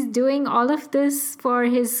 he's doing all of this for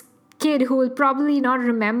his kid who will probably not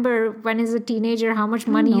remember when he's a teenager how much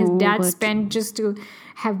money his dad spent just to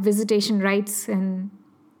have visitation rights and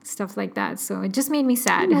stuff like that. So it just made me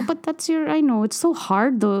sad. No, but I know it's so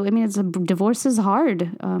hard though. I mean, divorce is hard.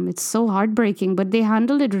 It's so heartbreaking, but they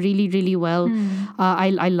handled it really, really well.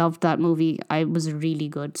 I loved that movie. I was really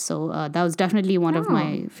good. So that was definitely one of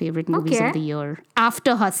my favorite movies of the year.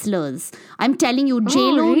 After Hustlers. I'm telling you,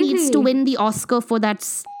 J-Lo needs to win the Oscar for that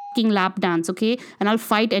lap dance, okay? And I'll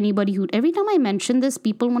fight anybody who... Every time I mention this,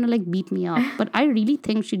 people want to like beat me up. But I really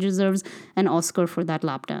think she deserves an Oscar for that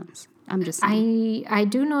lap dance. I'm just saying. I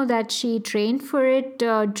do know that she trained for it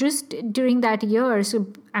just during that year. So,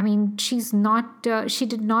 I mean, she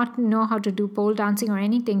did not know how to do pole dancing or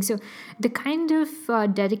anything. So, the kind of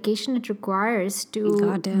dedication it requires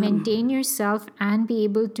to maintain yourself and be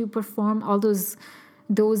able to perform all those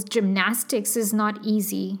gymnastics is not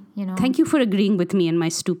easy, you know. Thank you for agreeing with me and my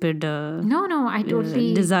stupid No, I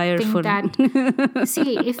totally desire think for that.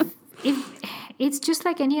 See, if it's just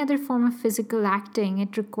like any other form of physical acting,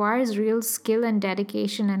 it requires real skill and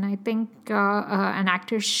dedication, and I think an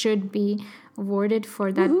actor should be awarded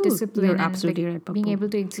for that discipline. You're absolutely right, Pappu. Being able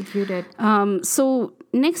to execute it. So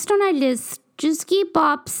next on our list, Jusky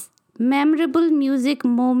Pop's memorable music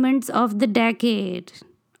moments of the decade.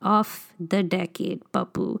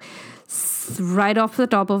 Pappu. Right off the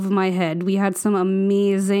top of my head, we had some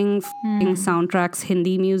amazing soundtracks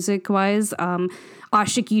Hindi music wise.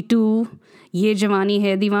 Ashiki 2, Ye Jawani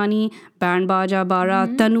Hai Diwani, Band Baja Bara,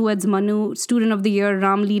 Tanu Eds Manu, Student of the Year,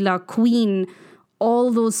 Ram Leela, Queen.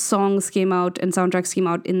 All those songs came out and soundtracks came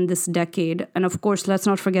out in this decade. And of course, let's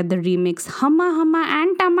not forget the remix, Humma Humma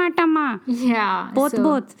and Tama Tama. Yeah. Both.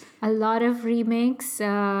 A lot of remakes.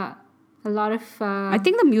 A lot of... I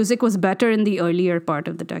think the music was better in the earlier part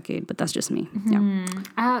of the decade, but that's just me. Yeah.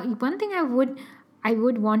 One thing I would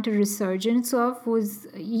want a resurgence of was,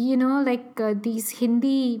 you know, like these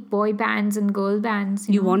Hindi boy bands and girl bands.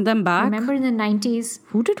 You want them back? Remember in the 90s?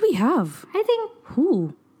 Who did we have? I think...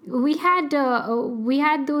 Who? We had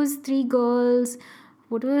those three girls.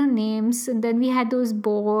 What were their names? And then we had those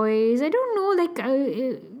boys. I don't know, like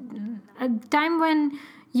a time when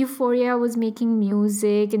Euphoria was making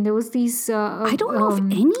music, and there was these... I don't know of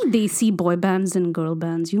any Desi boy bands and girl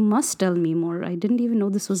bands. You must tell me more. I didn't even know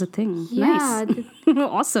this was a thing. Yeah, nice.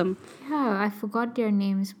 Awesome. Yeah, I forgot their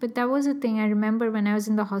names. But that was a thing. I remember when I was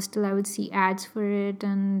in the hostel, I would see ads for it.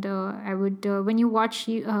 And I would... when you watch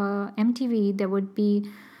MTV, there would be...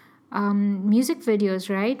 music videos,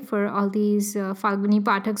 right? For all these Falguni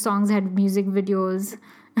Pathak songs had music videos.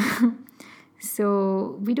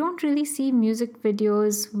 So we don't really see music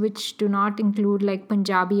videos which do not include like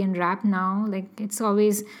Punjabi and rap now. Like it's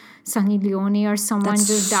always Sunny Leone or someone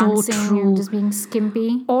just dancing and just being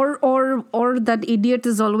skimpy. Or that idiot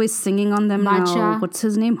is always singing on them now. What's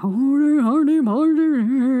his name?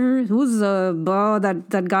 Who's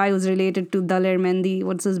that guy who's related to Daler Mendi?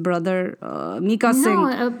 What's his brother? Mika Singh.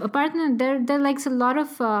 No, apart from that, there likes a lot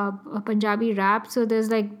of Punjabi rap. So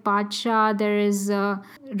there's like Badshah, there is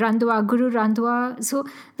Randwa, Guru Randwa. So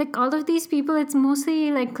like all of these people, it's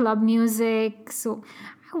mostly like club music. So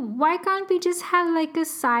why can't we just have like a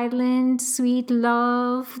silent, sweet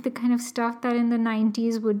love, the kind of stuff that in the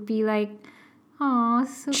 90s would be like, oh,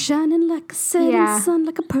 so shining like a setting sun,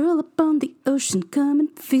 like a pearl upon the ocean. Come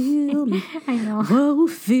and feel me. I know. Whoa,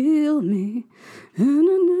 feel me.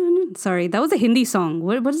 Sorry, that was a Hindi song.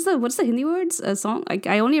 What's the Hindi words? A song?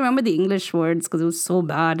 I only remember the English words because it was so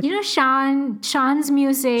bad. You know Sean's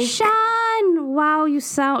music. Sean! Wow, you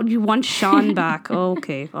want Sean back.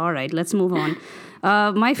 Okay, all right, let's move on.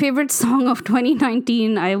 My favorite song of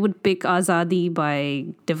 2019, I would pick Azadi by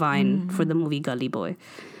Divine for the movie Gully Boy.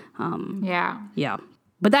 Yeah.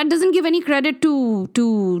 But that doesn't give any credit to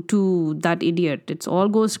that idiot.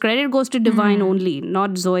 Credit goes to Divine only,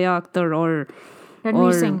 not Zoya Akhtar or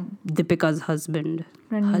Ranveer Singh. Deepika's husband.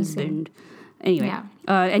 Ranveer Singh. Anyway, Yeah.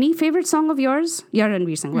 Any favorite song of yours? Yeah,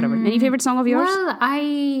 Ranveer Singh, whatever. Any favorite song of yours? Well,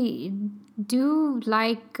 I do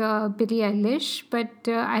like Billie Eilish, but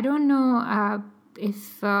I don't know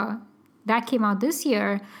if that came out this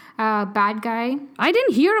year. Bad Guy. I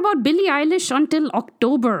didn't hear about Billie Eilish until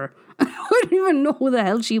October. I didn't even know who the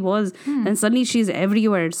hell she was. And suddenly she's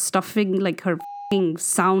everywhere, stuffing like her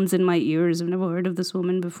sounds in my ears. I've never heard of this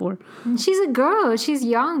woman before. She's a girl. She's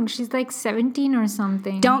young. She's like 17 or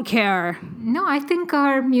something. Don't care. No, I think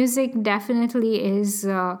her music definitely is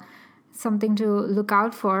something to look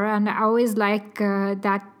out for. And I always like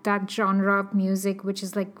that genre of music, which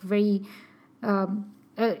is like very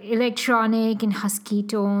electronic and husky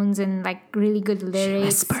tones and like really good lyrics. She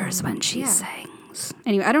whispers when she sings.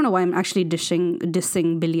 Anyway, I don't know why I'm actually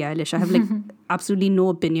dissing Billie Eilish. I have like absolutely no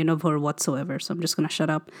opinion of her whatsoever, so I'm just gonna shut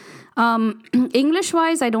up.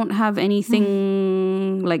 English-wise, I don't have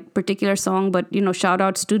anything like particular song, but shout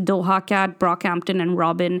outs to Doha Cat, Brockhampton, and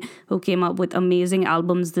Robin, who came up with amazing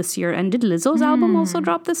albums this year. And did Lizzo's album also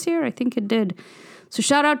drop this year? I think it did. So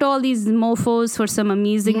shout out to all these mofos for some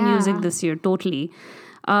amazing music this year, totally.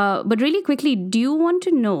 But really quickly, do you want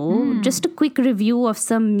to know just a quick review of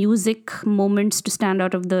some music moments to stand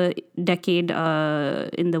out of the decade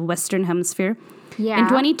in the Western Hemisphere? Yeah. In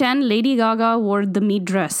 2010, Lady Gaga wore the meat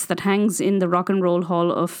dress that hangs in the Rock and Roll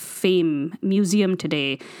Hall of Fame Museum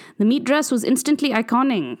today. The meat dress was instantly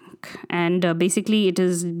iconic, and basically it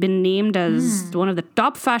has been named as one of the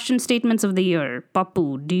top fashion statements of the year.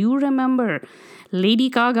 Pappu, do you remember Lady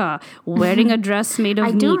Gaga wearing a dress made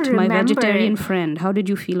of meat, my vegetarian friend? How did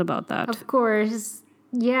you feel about that? Of course.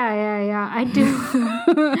 Yeah. I do.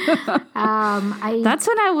 That's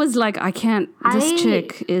when I was like, I can't. This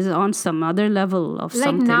chick is on some other level of like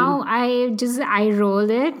something. Now I roll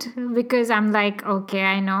it because I'm like, okay,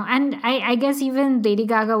 I know. And I guess even Lady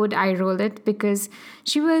Gaga would eye roll it because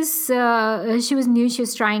she was new. She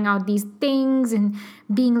was trying out these things and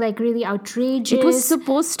being like really outrageous. It was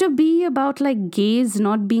supposed to be about like gays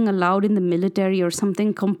not being allowed in the military or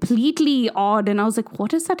something completely odd. And I was like,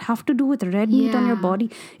 what does that have to do with red meat on your body?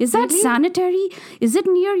 Is that sanitary? Is it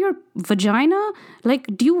near your vagina? Like,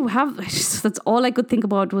 do you have... That's all I could think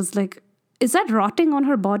about was like, is that rotting on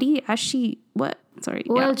her body as she... What? Sorry.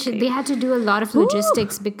 Well, they had to do a lot of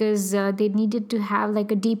logistics because they needed to have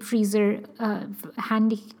like a deep freezer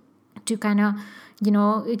handy to kind of...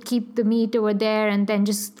 keep the meat over there and then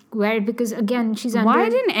just wear it because, again, she's under... Why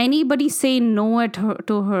didn't anybody say no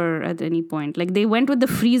to her at any point? Like, they went with the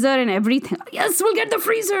freezer and everything. Yes, we'll get the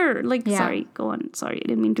freezer! Like, sorry, go on. Sorry, I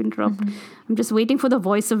didn't mean to interrupt. I'm just waiting for the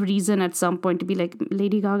voice of reason at some point to be like,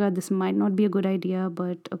 Lady Gaga, this might not be a good idea,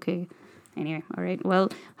 but okay. Anyway, all right. Well,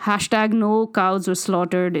 hashtag no cows were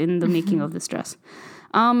slaughtered in the making of this dress.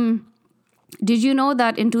 Did you know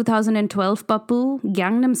that in 2012, Pappu,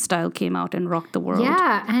 Gangnam Style came out and rocked the world?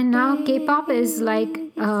 Yeah, and now K-pop is like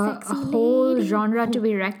a whole genre to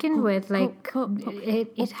be reckoned with. Like,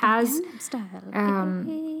 it has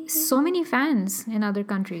so many fans in other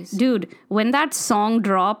countries. Dude, when that song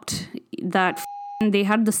dropped, they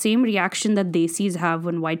had the same reaction that Desis have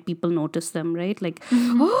when white people notice them, right? Like,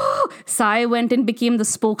 oh, Psy went and became the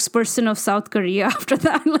spokesperson of South Korea after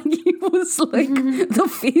that. Like, he was like the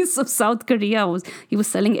face of South Korea. He was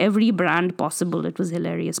selling every brand possible. It was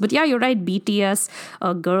hilarious. But yeah, you're right. BTS,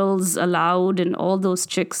 Girls Aloud, and all those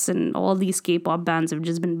chicks and all these K-pop bands have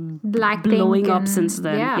just been blowing up since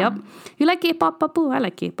then. Yeah. Yep. You like K-pop, Pappu? I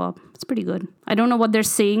like K-pop. It's pretty good. I don't know what they're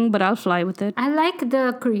saying, but I'll fly with it. I like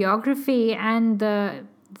the choreography and the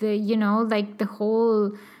like the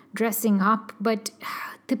whole dressing up, but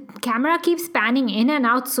the camera keeps panning in and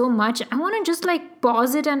out so much. I want to just like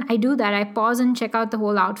pause it, and I do that. I pause and check out the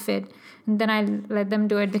whole outfit, and then I let them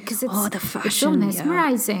do it because it's the fashion, it's so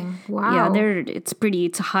mesmerizing. Yeah. Wow. Yeah,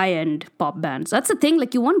 it's high-end pop bands. That's the thing.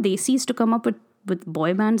 Like, you want Desis to come up with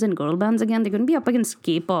boy bands and girl bands again. They're going to be up against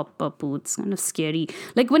K-pop. It's kind of scary.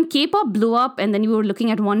 Like, when K-pop blew up and then you were looking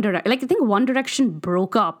at One Direction. Like, I think One Direction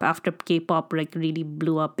broke up after K-pop like really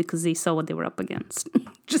blew up because they saw what they were up against.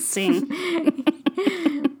 Just saying.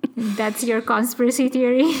 That's your conspiracy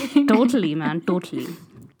theory. Totally, man. Totally.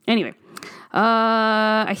 Anyway,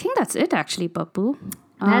 I think that's it actually, Pappu.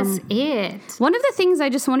 That's it. One of the things I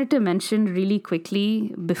just wanted to mention really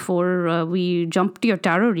quickly before we jump to your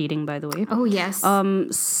tarot reading, by the way. Oh, yes.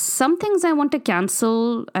 Some things I want to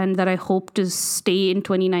cancel and that I hope to stay in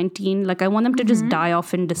 2019. Like, I want them to just die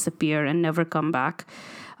off and disappear and never come back.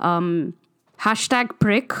 Hashtag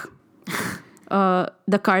prick. The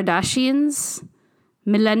Kardashians.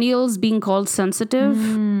 Millennials being called sensitive.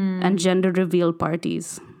 And gender reveal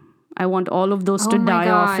parties. I want all of those to die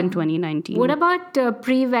off in 2019. What about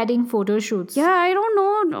pre-wedding photo shoots? Yeah, I don't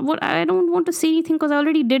know. I don't want to say anything because I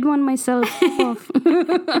already did one myself.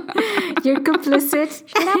 You're complicit.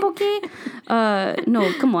 Shut up, okay?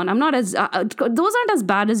 No, come on. I'm not as... those aren't as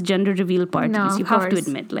bad as gender reveal parties. No, you have to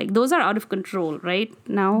admit. Like, those are out of control, right?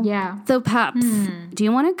 Now? Yeah. So, Paps, do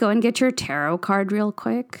you want to go and get your tarot card real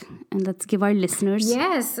quick? And let's give our listeners...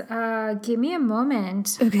 Yes. Give me a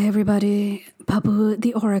moment. Okay, everybody. Pappu,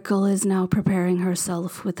 the Oracle, is now preparing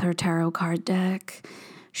herself with her tarot card deck.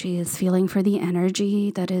 She is feeling for the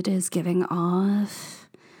energy that it is giving off.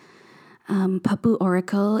 Pappu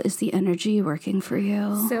Oracle, is the energy working for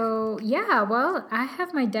you? So, yeah, well, I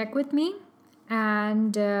have my deck with me.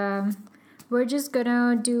 And we're just going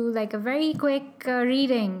to do like a very quick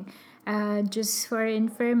reading. Just for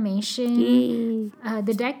information.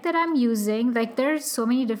 The deck that I'm using, like there are so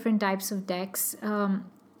many different types of decks.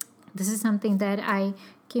 This is something that I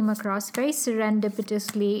came across very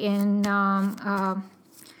serendipitously in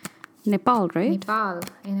Nepal, right? Nepal,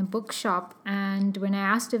 in a bookshop. And when I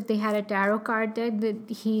asked if they had a tarot card deck,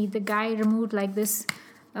 the guy removed like this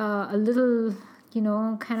a little,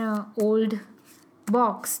 kind of old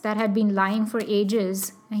box that had been lying for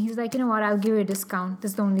ages. And he's like, you know what, I'll give you a discount.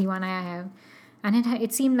 This is the only one I have. And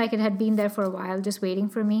it seemed like it had been there for a while, just waiting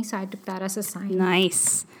for me. So I took that as a sign.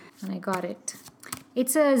 Nice. And I got it.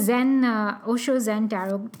 It's a Zen, Osho Zen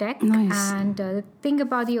tarot deck. Nice. And the thing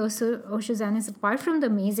about the Osho Zen is, apart from the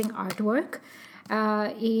amazing artwork,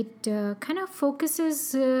 it kind of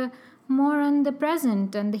focuses more on the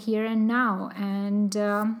present and the here and now. And,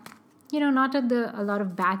 not a lot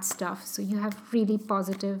of bad stuff. So you have really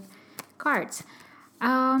positive cards.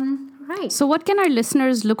 Right. So what can our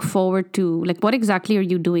listeners look forward to? Like, what exactly are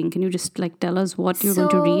you doing? Can you just tell us what you're going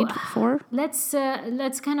to read for? Let's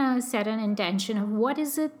kind of set an intention of what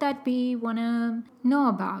is it that we want to know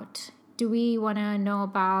about. Do we want to know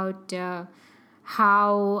about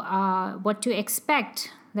how what to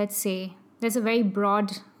expect? Let's say there's a very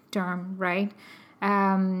broad term, right?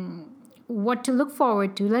 What to look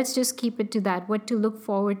forward to. Let's just keep it to that. What to look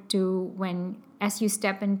forward to as you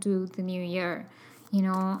step into the new year.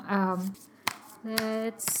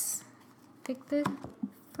 Let's pick the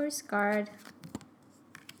first card.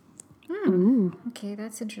 Okay,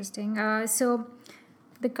 that's interesting. So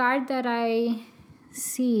the card that I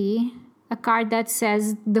see, a card that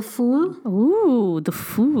says the Fool. Ooh, the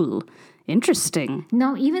Fool. Interesting.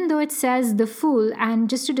 Now, even though it says the Fool, and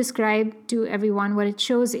just to describe to everyone, what it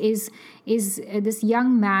shows is this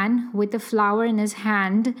young man with a flower in his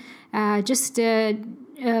hand,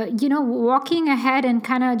 walking ahead and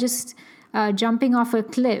kind of just jumping off a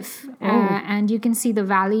cliff. And you can see the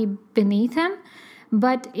valley beneath him.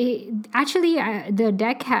 But the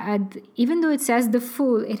deck, even though it says the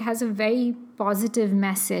Fool, it has a very positive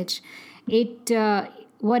message.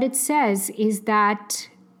 What it says is that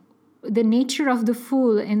the nature of the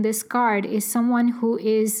Fool in this card is someone who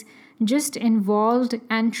is just involved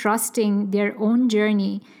and trusting their own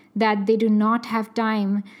journey, that they do not have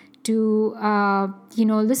time to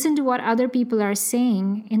listen to what other people are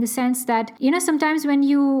saying, in the sense that sometimes when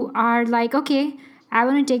you are like, okay, I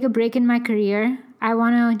want to take a break in my career, I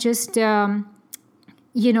want to just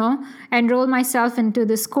enroll myself into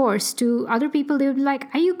this course, to other people they would be like,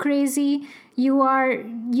 are you crazy? You are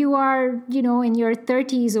in your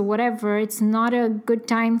 30s or whatever. It's not a good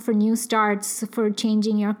time for new starts, for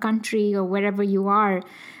changing your country or wherever you are.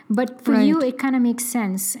 But for you, it kind of makes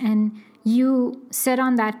sense. And you set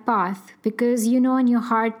on that path because you know in your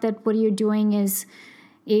heart that what you're doing is,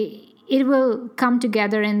 it will come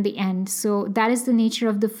together in the end. So that is the nature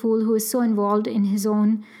of the Fool, who is so involved in his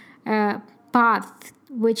own path,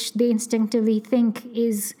 which they instinctively think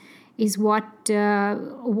is what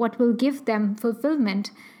will give them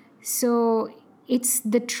fulfillment. So it's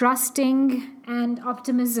the trusting and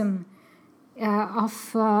optimism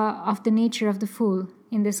of the nature of the Fool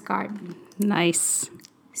in this card. Nice.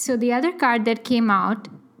 So the other card that came out,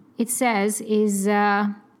 it says, is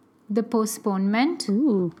the Postponement.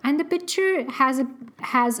 Ooh. And the picture has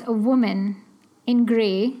a woman in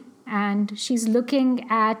gray, and she's looking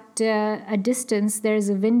at a distance. There's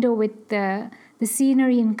a window with the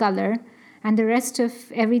scenery in color, and the rest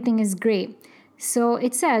of everything is gray. So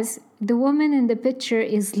it says, the woman in the picture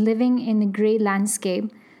is living in a gray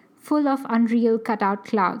landscape full of unreal cutout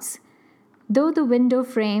clouds. Though the window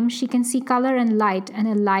frame, she can see color and light and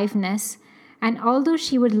aliveness, and although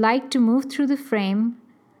she would like to move through the frame,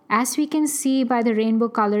 as we can see by the rainbow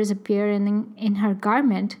colors appearing in her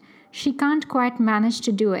garment, she can't quite manage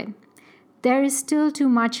to do it. There is still too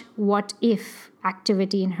much what-if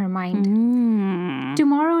activity in her mind.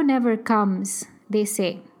 Tomorrow never comes, they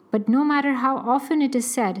say. But no matter how often it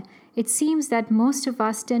is said, it seems that most of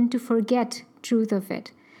us tend to forget truth of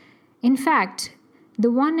it. In fact,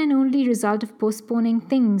 the one and only result of postponing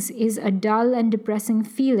things is a dull and depressing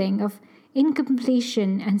feeling of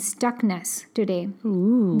incompletion and stuckness today.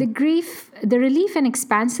 Ooh. The relief and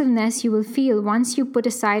expansiveness you will feel once you put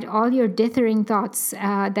aside all your dithering thoughts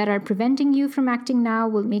that are preventing you from acting now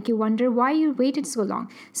will make you wonder why you waited so long.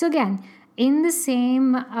 So again, in the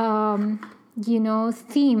same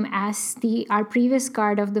theme as our previous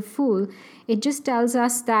card of the Fool, it just tells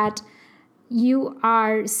us that you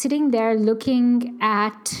are sitting there looking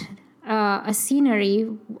at a scenery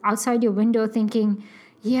outside your window thinking,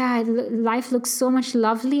 yeah, life looks so much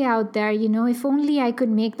lovely out there. If only I could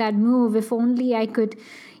make that move. If only I could,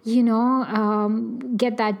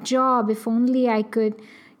 get that job. If only I could,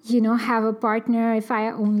 have a partner. If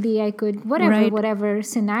I could, whatever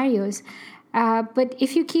scenarios. But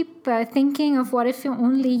if you keep thinking of what if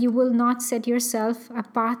only, you will not set yourself a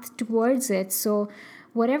path towards it. So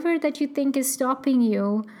whatever that you think is stopping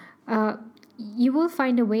you, you will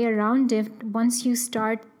find a way around it once you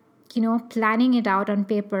start planning it out on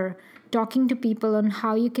paper, talking to people on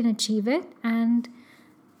how you can achieve it. And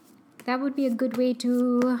that would be a good way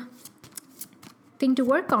to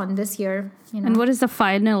work on this year. And what does the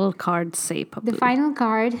final card say, Pappu? The final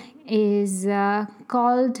card is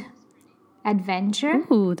called Adventure.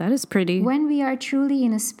 Ooh, that is pretty. When we are truly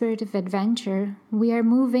in a spirit of adventure, we are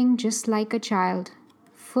moving just like a child,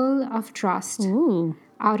 full of trust. Ooh.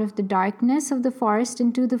 Out of the darkness of the forest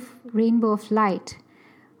into the rainbow of light.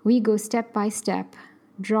 We go step by step,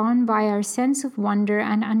 drawn by our sense of wonder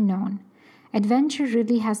and unknown. Adventure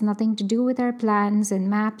really has nothing to do with our plans and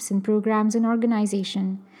maps and programs and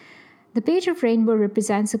organization. The page of rainbow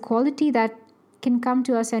represents a quality that can come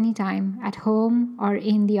to us anytime, at home or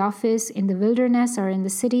in the office, in the wilderness or in the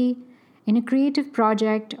city, in a creative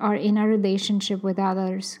project or in a relationship with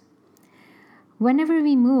others. Whenever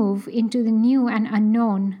we move into the new and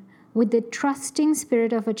unknown, with the trusting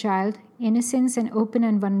spirit of a child, innocence and open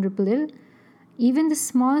and vulnerable, even the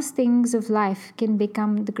smallest things of life can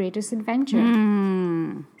become the greatest adventure.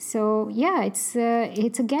 So yeah, it's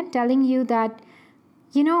again telling you that,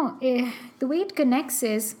 the way it connects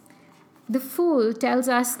is, the Fool tells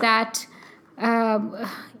us that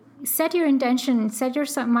set your intention, set your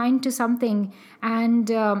mind to something, and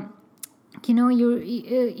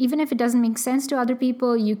even if it doesn't make sense to other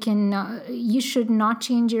people, you should not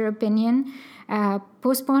change your opinion.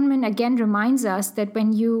 Postponement again reminds us that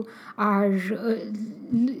when you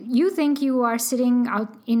think you are sitting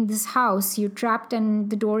out in this house, you're trapped and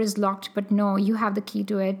the door is locked, but no, you have the key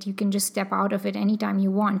to it. You can just step out of it anytime you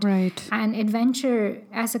want. Right. And adventure,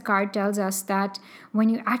 as a card tells us, that when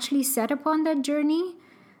you actually set upon that journey,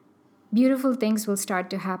 beautiful things will start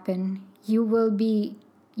to happen. You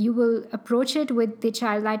will approach it with the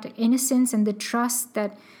childlike innocence and the trust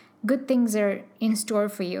that good things are in store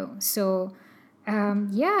for you. So,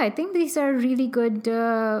 I think these are really good,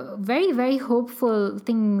 very, very hopeful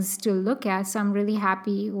things to look at. So I'm really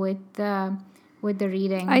happy with the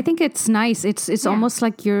reading. I think it's nice. It's almost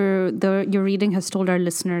like your reading has told our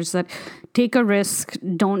listeners that take a risk,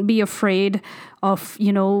 don't be afraid of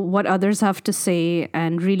what others have to say,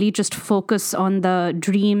 and really just focus on the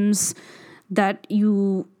dreams that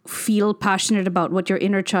you feel passionate about, what your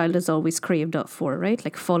inner child is always craved up for, right?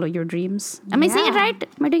 Like follow your dreams. Am I saying it right?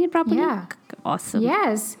 Am I doing it properly? Yeah. Awesome.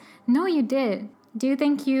 Yes. No, you did. Do you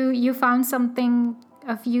think you found something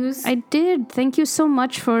of use? I did. Thank you so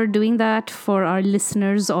much for doing that for our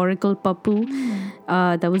listeners, Oracle Pappu.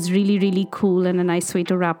 That was really, really cool and a nice way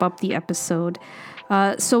to wrap up the episode.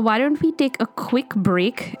 So why don't we take a quick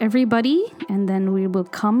break, everybody, and then we will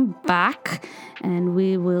come back and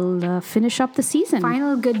we will finish up the season.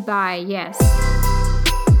 Final goodbye, yes.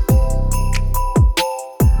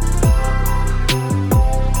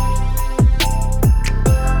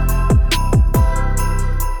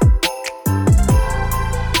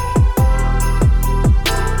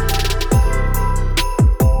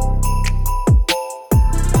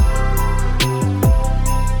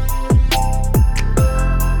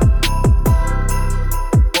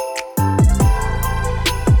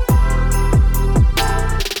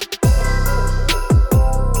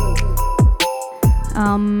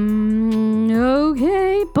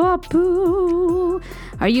 Okay, Pappu.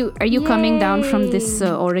 Are you coming down from this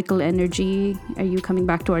oracle energy? Are you coming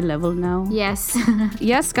back to our level now? Yes.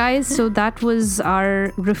 Yes, guys. So that was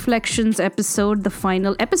our reflections episode, the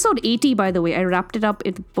final episode 80, by the way. I wrapped it up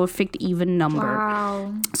in the perfect even number.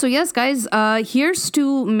 Wow. So yes, guys, here's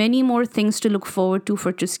to many more things to look forward to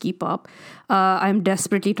for Just Keep Up. I'm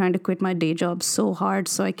desperately trying to quit my day job so hard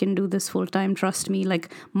so I can do this full time. Trust me. Like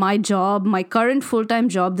my current full time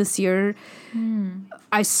job this year,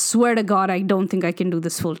 I swear to God, I don't think I can do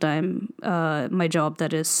this full time. My job,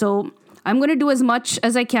 that is. So I'm going to do as much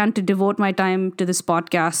as I can to devote my time to this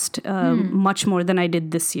podcast, much more than I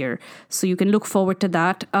did this year. So you can look forward to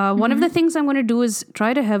that. One of the things I'm going to do is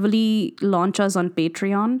try to heavily launch us on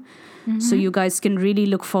Patreon. So you guys can really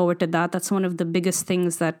look forward to that. That's one of the biggest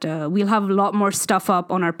things that we'll have a lot more stuff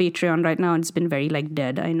up on our Patreon right now. And it's been very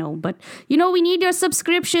dead, I know. But, we need your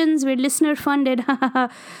subscriptions. We're listener funded.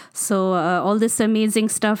 So all this amazing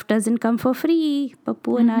stuff doesn't come for free.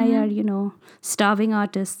 Pappu and I are, starving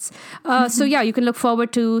artists. So yeah, you can look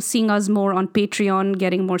forward to seeing us more on Patreon,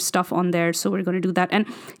 getting more stuff on there. So we're going to do that. And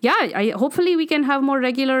yeah, hopefully we can have more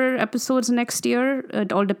regular episodes next year.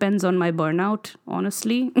 It all depends on my burnout,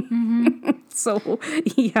 honestly. So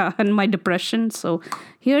yeah, and my depression. So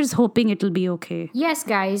here's hoping it'll be okay. Yes,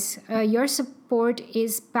 guys, your support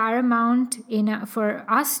is paramount for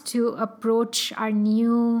us to approach our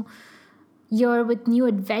new year with new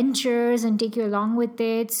adventures and take you along with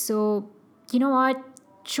it. So you know what?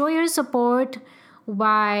 Show your support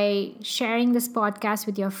by sharing this podcast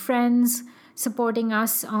with your friends, supporting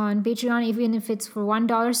us on Patreon, even if it's for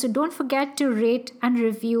 $1. So don't forget to rate and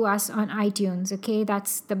review us on iTunes, okay?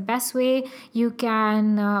 That's the best way you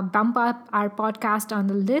can bump up our podcast on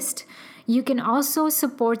the list. You can also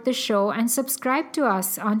support the show and subscribe to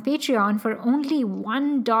us on Patreon for only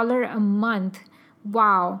 $1 a month.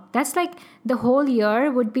 Wow, that's like the whole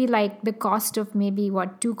year would be like the cost of maybe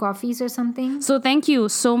 2 coffees or something. So thank you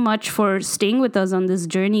so much for staying with us on this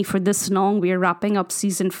journey for this long. We are wrapping up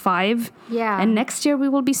season 5. Yeah. And next year we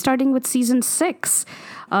will be starting with season 6.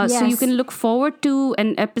 Yes. So you can look forward to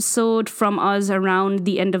an episode from us around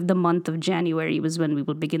the end of the month of January was when we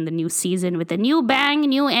will begin the new season with a new bang,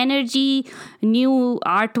 new energy, new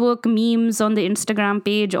artwork, memes on the Instagram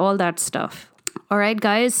page, all that stuff. All right,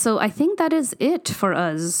 guys. So I think that is it for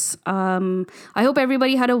us. I hope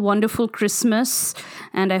everybody had a wonderful Christmas,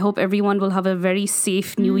 and I hope everyone will have a very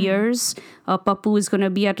safe New Year's. Pappu is going to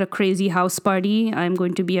be at a crazy house party. I'm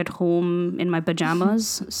going to be at home in my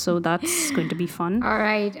pajamas. So that's going to be fun. All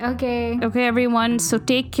right. Okay. Okay, everyone. So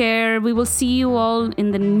take care. We will see you all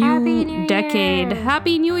in the new decade.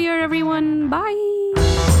 Happy New Year, everyone. Bye.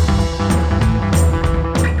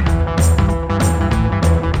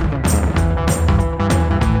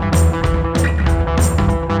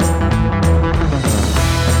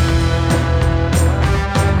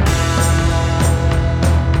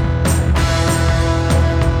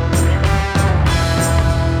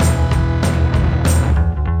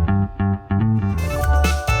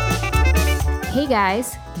 Hey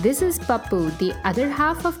guys, this is Pappu, the other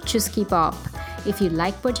half of Chusky Pop. If you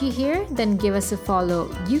like what you hear, then give us a follow.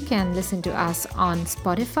 You can listen to us on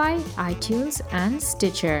Spotify, iTunes, and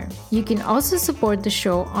Stitcher. You can also support the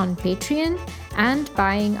show on Patreon and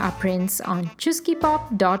buying our prints on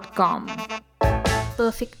chuskypop.com.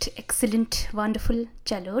 Perfect, excellent, wonderful.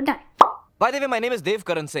 Chalo, done. By the way, my name is Dev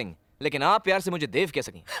Karan Singh. लेकिन आप प्यार से मुझे देव कह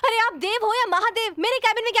सकें। अरे आप देव हो या महादेव, मेरे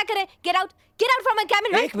कैबिन में क्या करें? Get out from my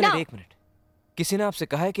cabin right now. एक मिनट। किसी ने आपसे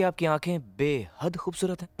कहा है कि आपकी आंखें बेहद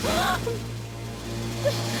खूबसूरत हैं?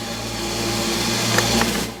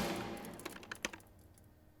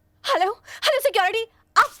 हेलो सिक्योरिटी,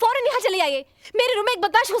 आप फौरन यहाँ चले आइए। मेरे रूम में एक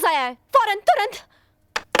बदमाश घुस आया है। फौरन, तुरंत।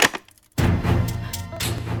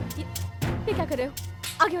 ये क्या कर रहे हो?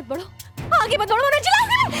 आगे मत बढ़ो, वरना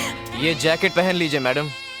चिल्लाऊंगी। ये जैकेट पहन लीजिए मैडम।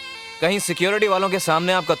 कहीं सिक्योरिटी वालों के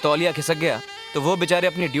सामने आपका तौलिया खिसक गया तो वो बेचारे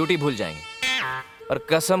अपनी ड्यूटी भूल जाएंगे, और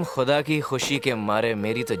कसम खुदा की खुशी के मारे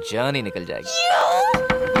मेरी तो जान ही निकल जाएगी।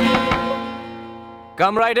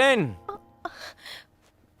 Come right in.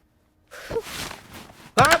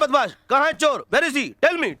 कहाँ है बदमाश? कहाँ है चोर? Where is he?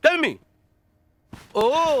 Tell me.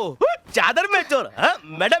 ओह, चादर में चोर? हाँ,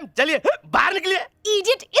 मैडम चलिए बाहर निकलिए।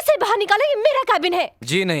 इडियट, इसे बाहर निकालो, ये मेरा कैबिन है।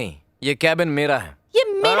 जी नहीं, ये कैबिन मेरा है। ये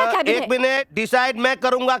मेरा कैबिन है। एक मिनट, डिसाइड मैं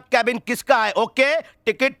करूंगा कैबिन किसका है। Okay,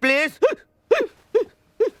 ticket please.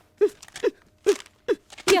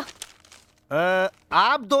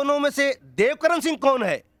 आप दोनों में से देवकरण सिंह कौन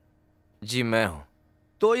है? जी मैं हूँ।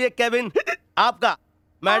 तो ये कैबिन आपका।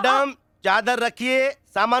 मैडम चादर रखिए,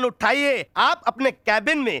 सामान उठाइए, आप अपने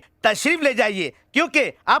कैबिन में तशरीफ ले जाइए,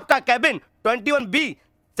 क्योंकि आपका कैबिन 21B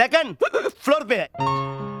सेकंड फ्लोर पे है।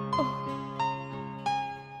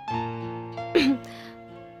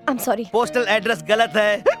 I'm sorry. पोस्टल एड्रेस गलत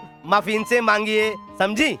है, माफी इनसे मांगिए,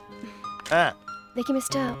 समझी? हाँ। देखिए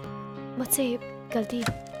मिस्टर, मुझसे गलती।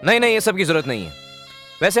 नहीं, ये सब की जरूरत नहीं है।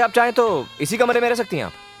 वैसे आप चाहें तो इसी कमरे में रह सकती हैं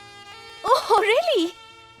आप। Oh, really?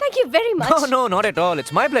 Thank you very much. No, not at all.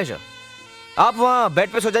 It's my pleasure. आप वहाँ बेड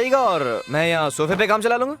पे सो जाइएगा और मैं यहाँ सोफे पे काम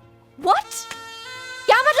चला लूंगा। What?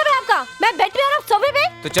 क्या मतलब है आपका? मैं बेड पे और आप सोफे पे?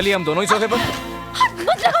 तो चलिए हम दोनों ही सोफे पर। हाथ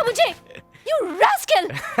मत लगाओ मुझे, you rascal!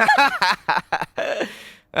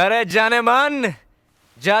 अरे जाने मन,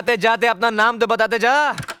 जाते जाते अपना नाम तो बताते जा।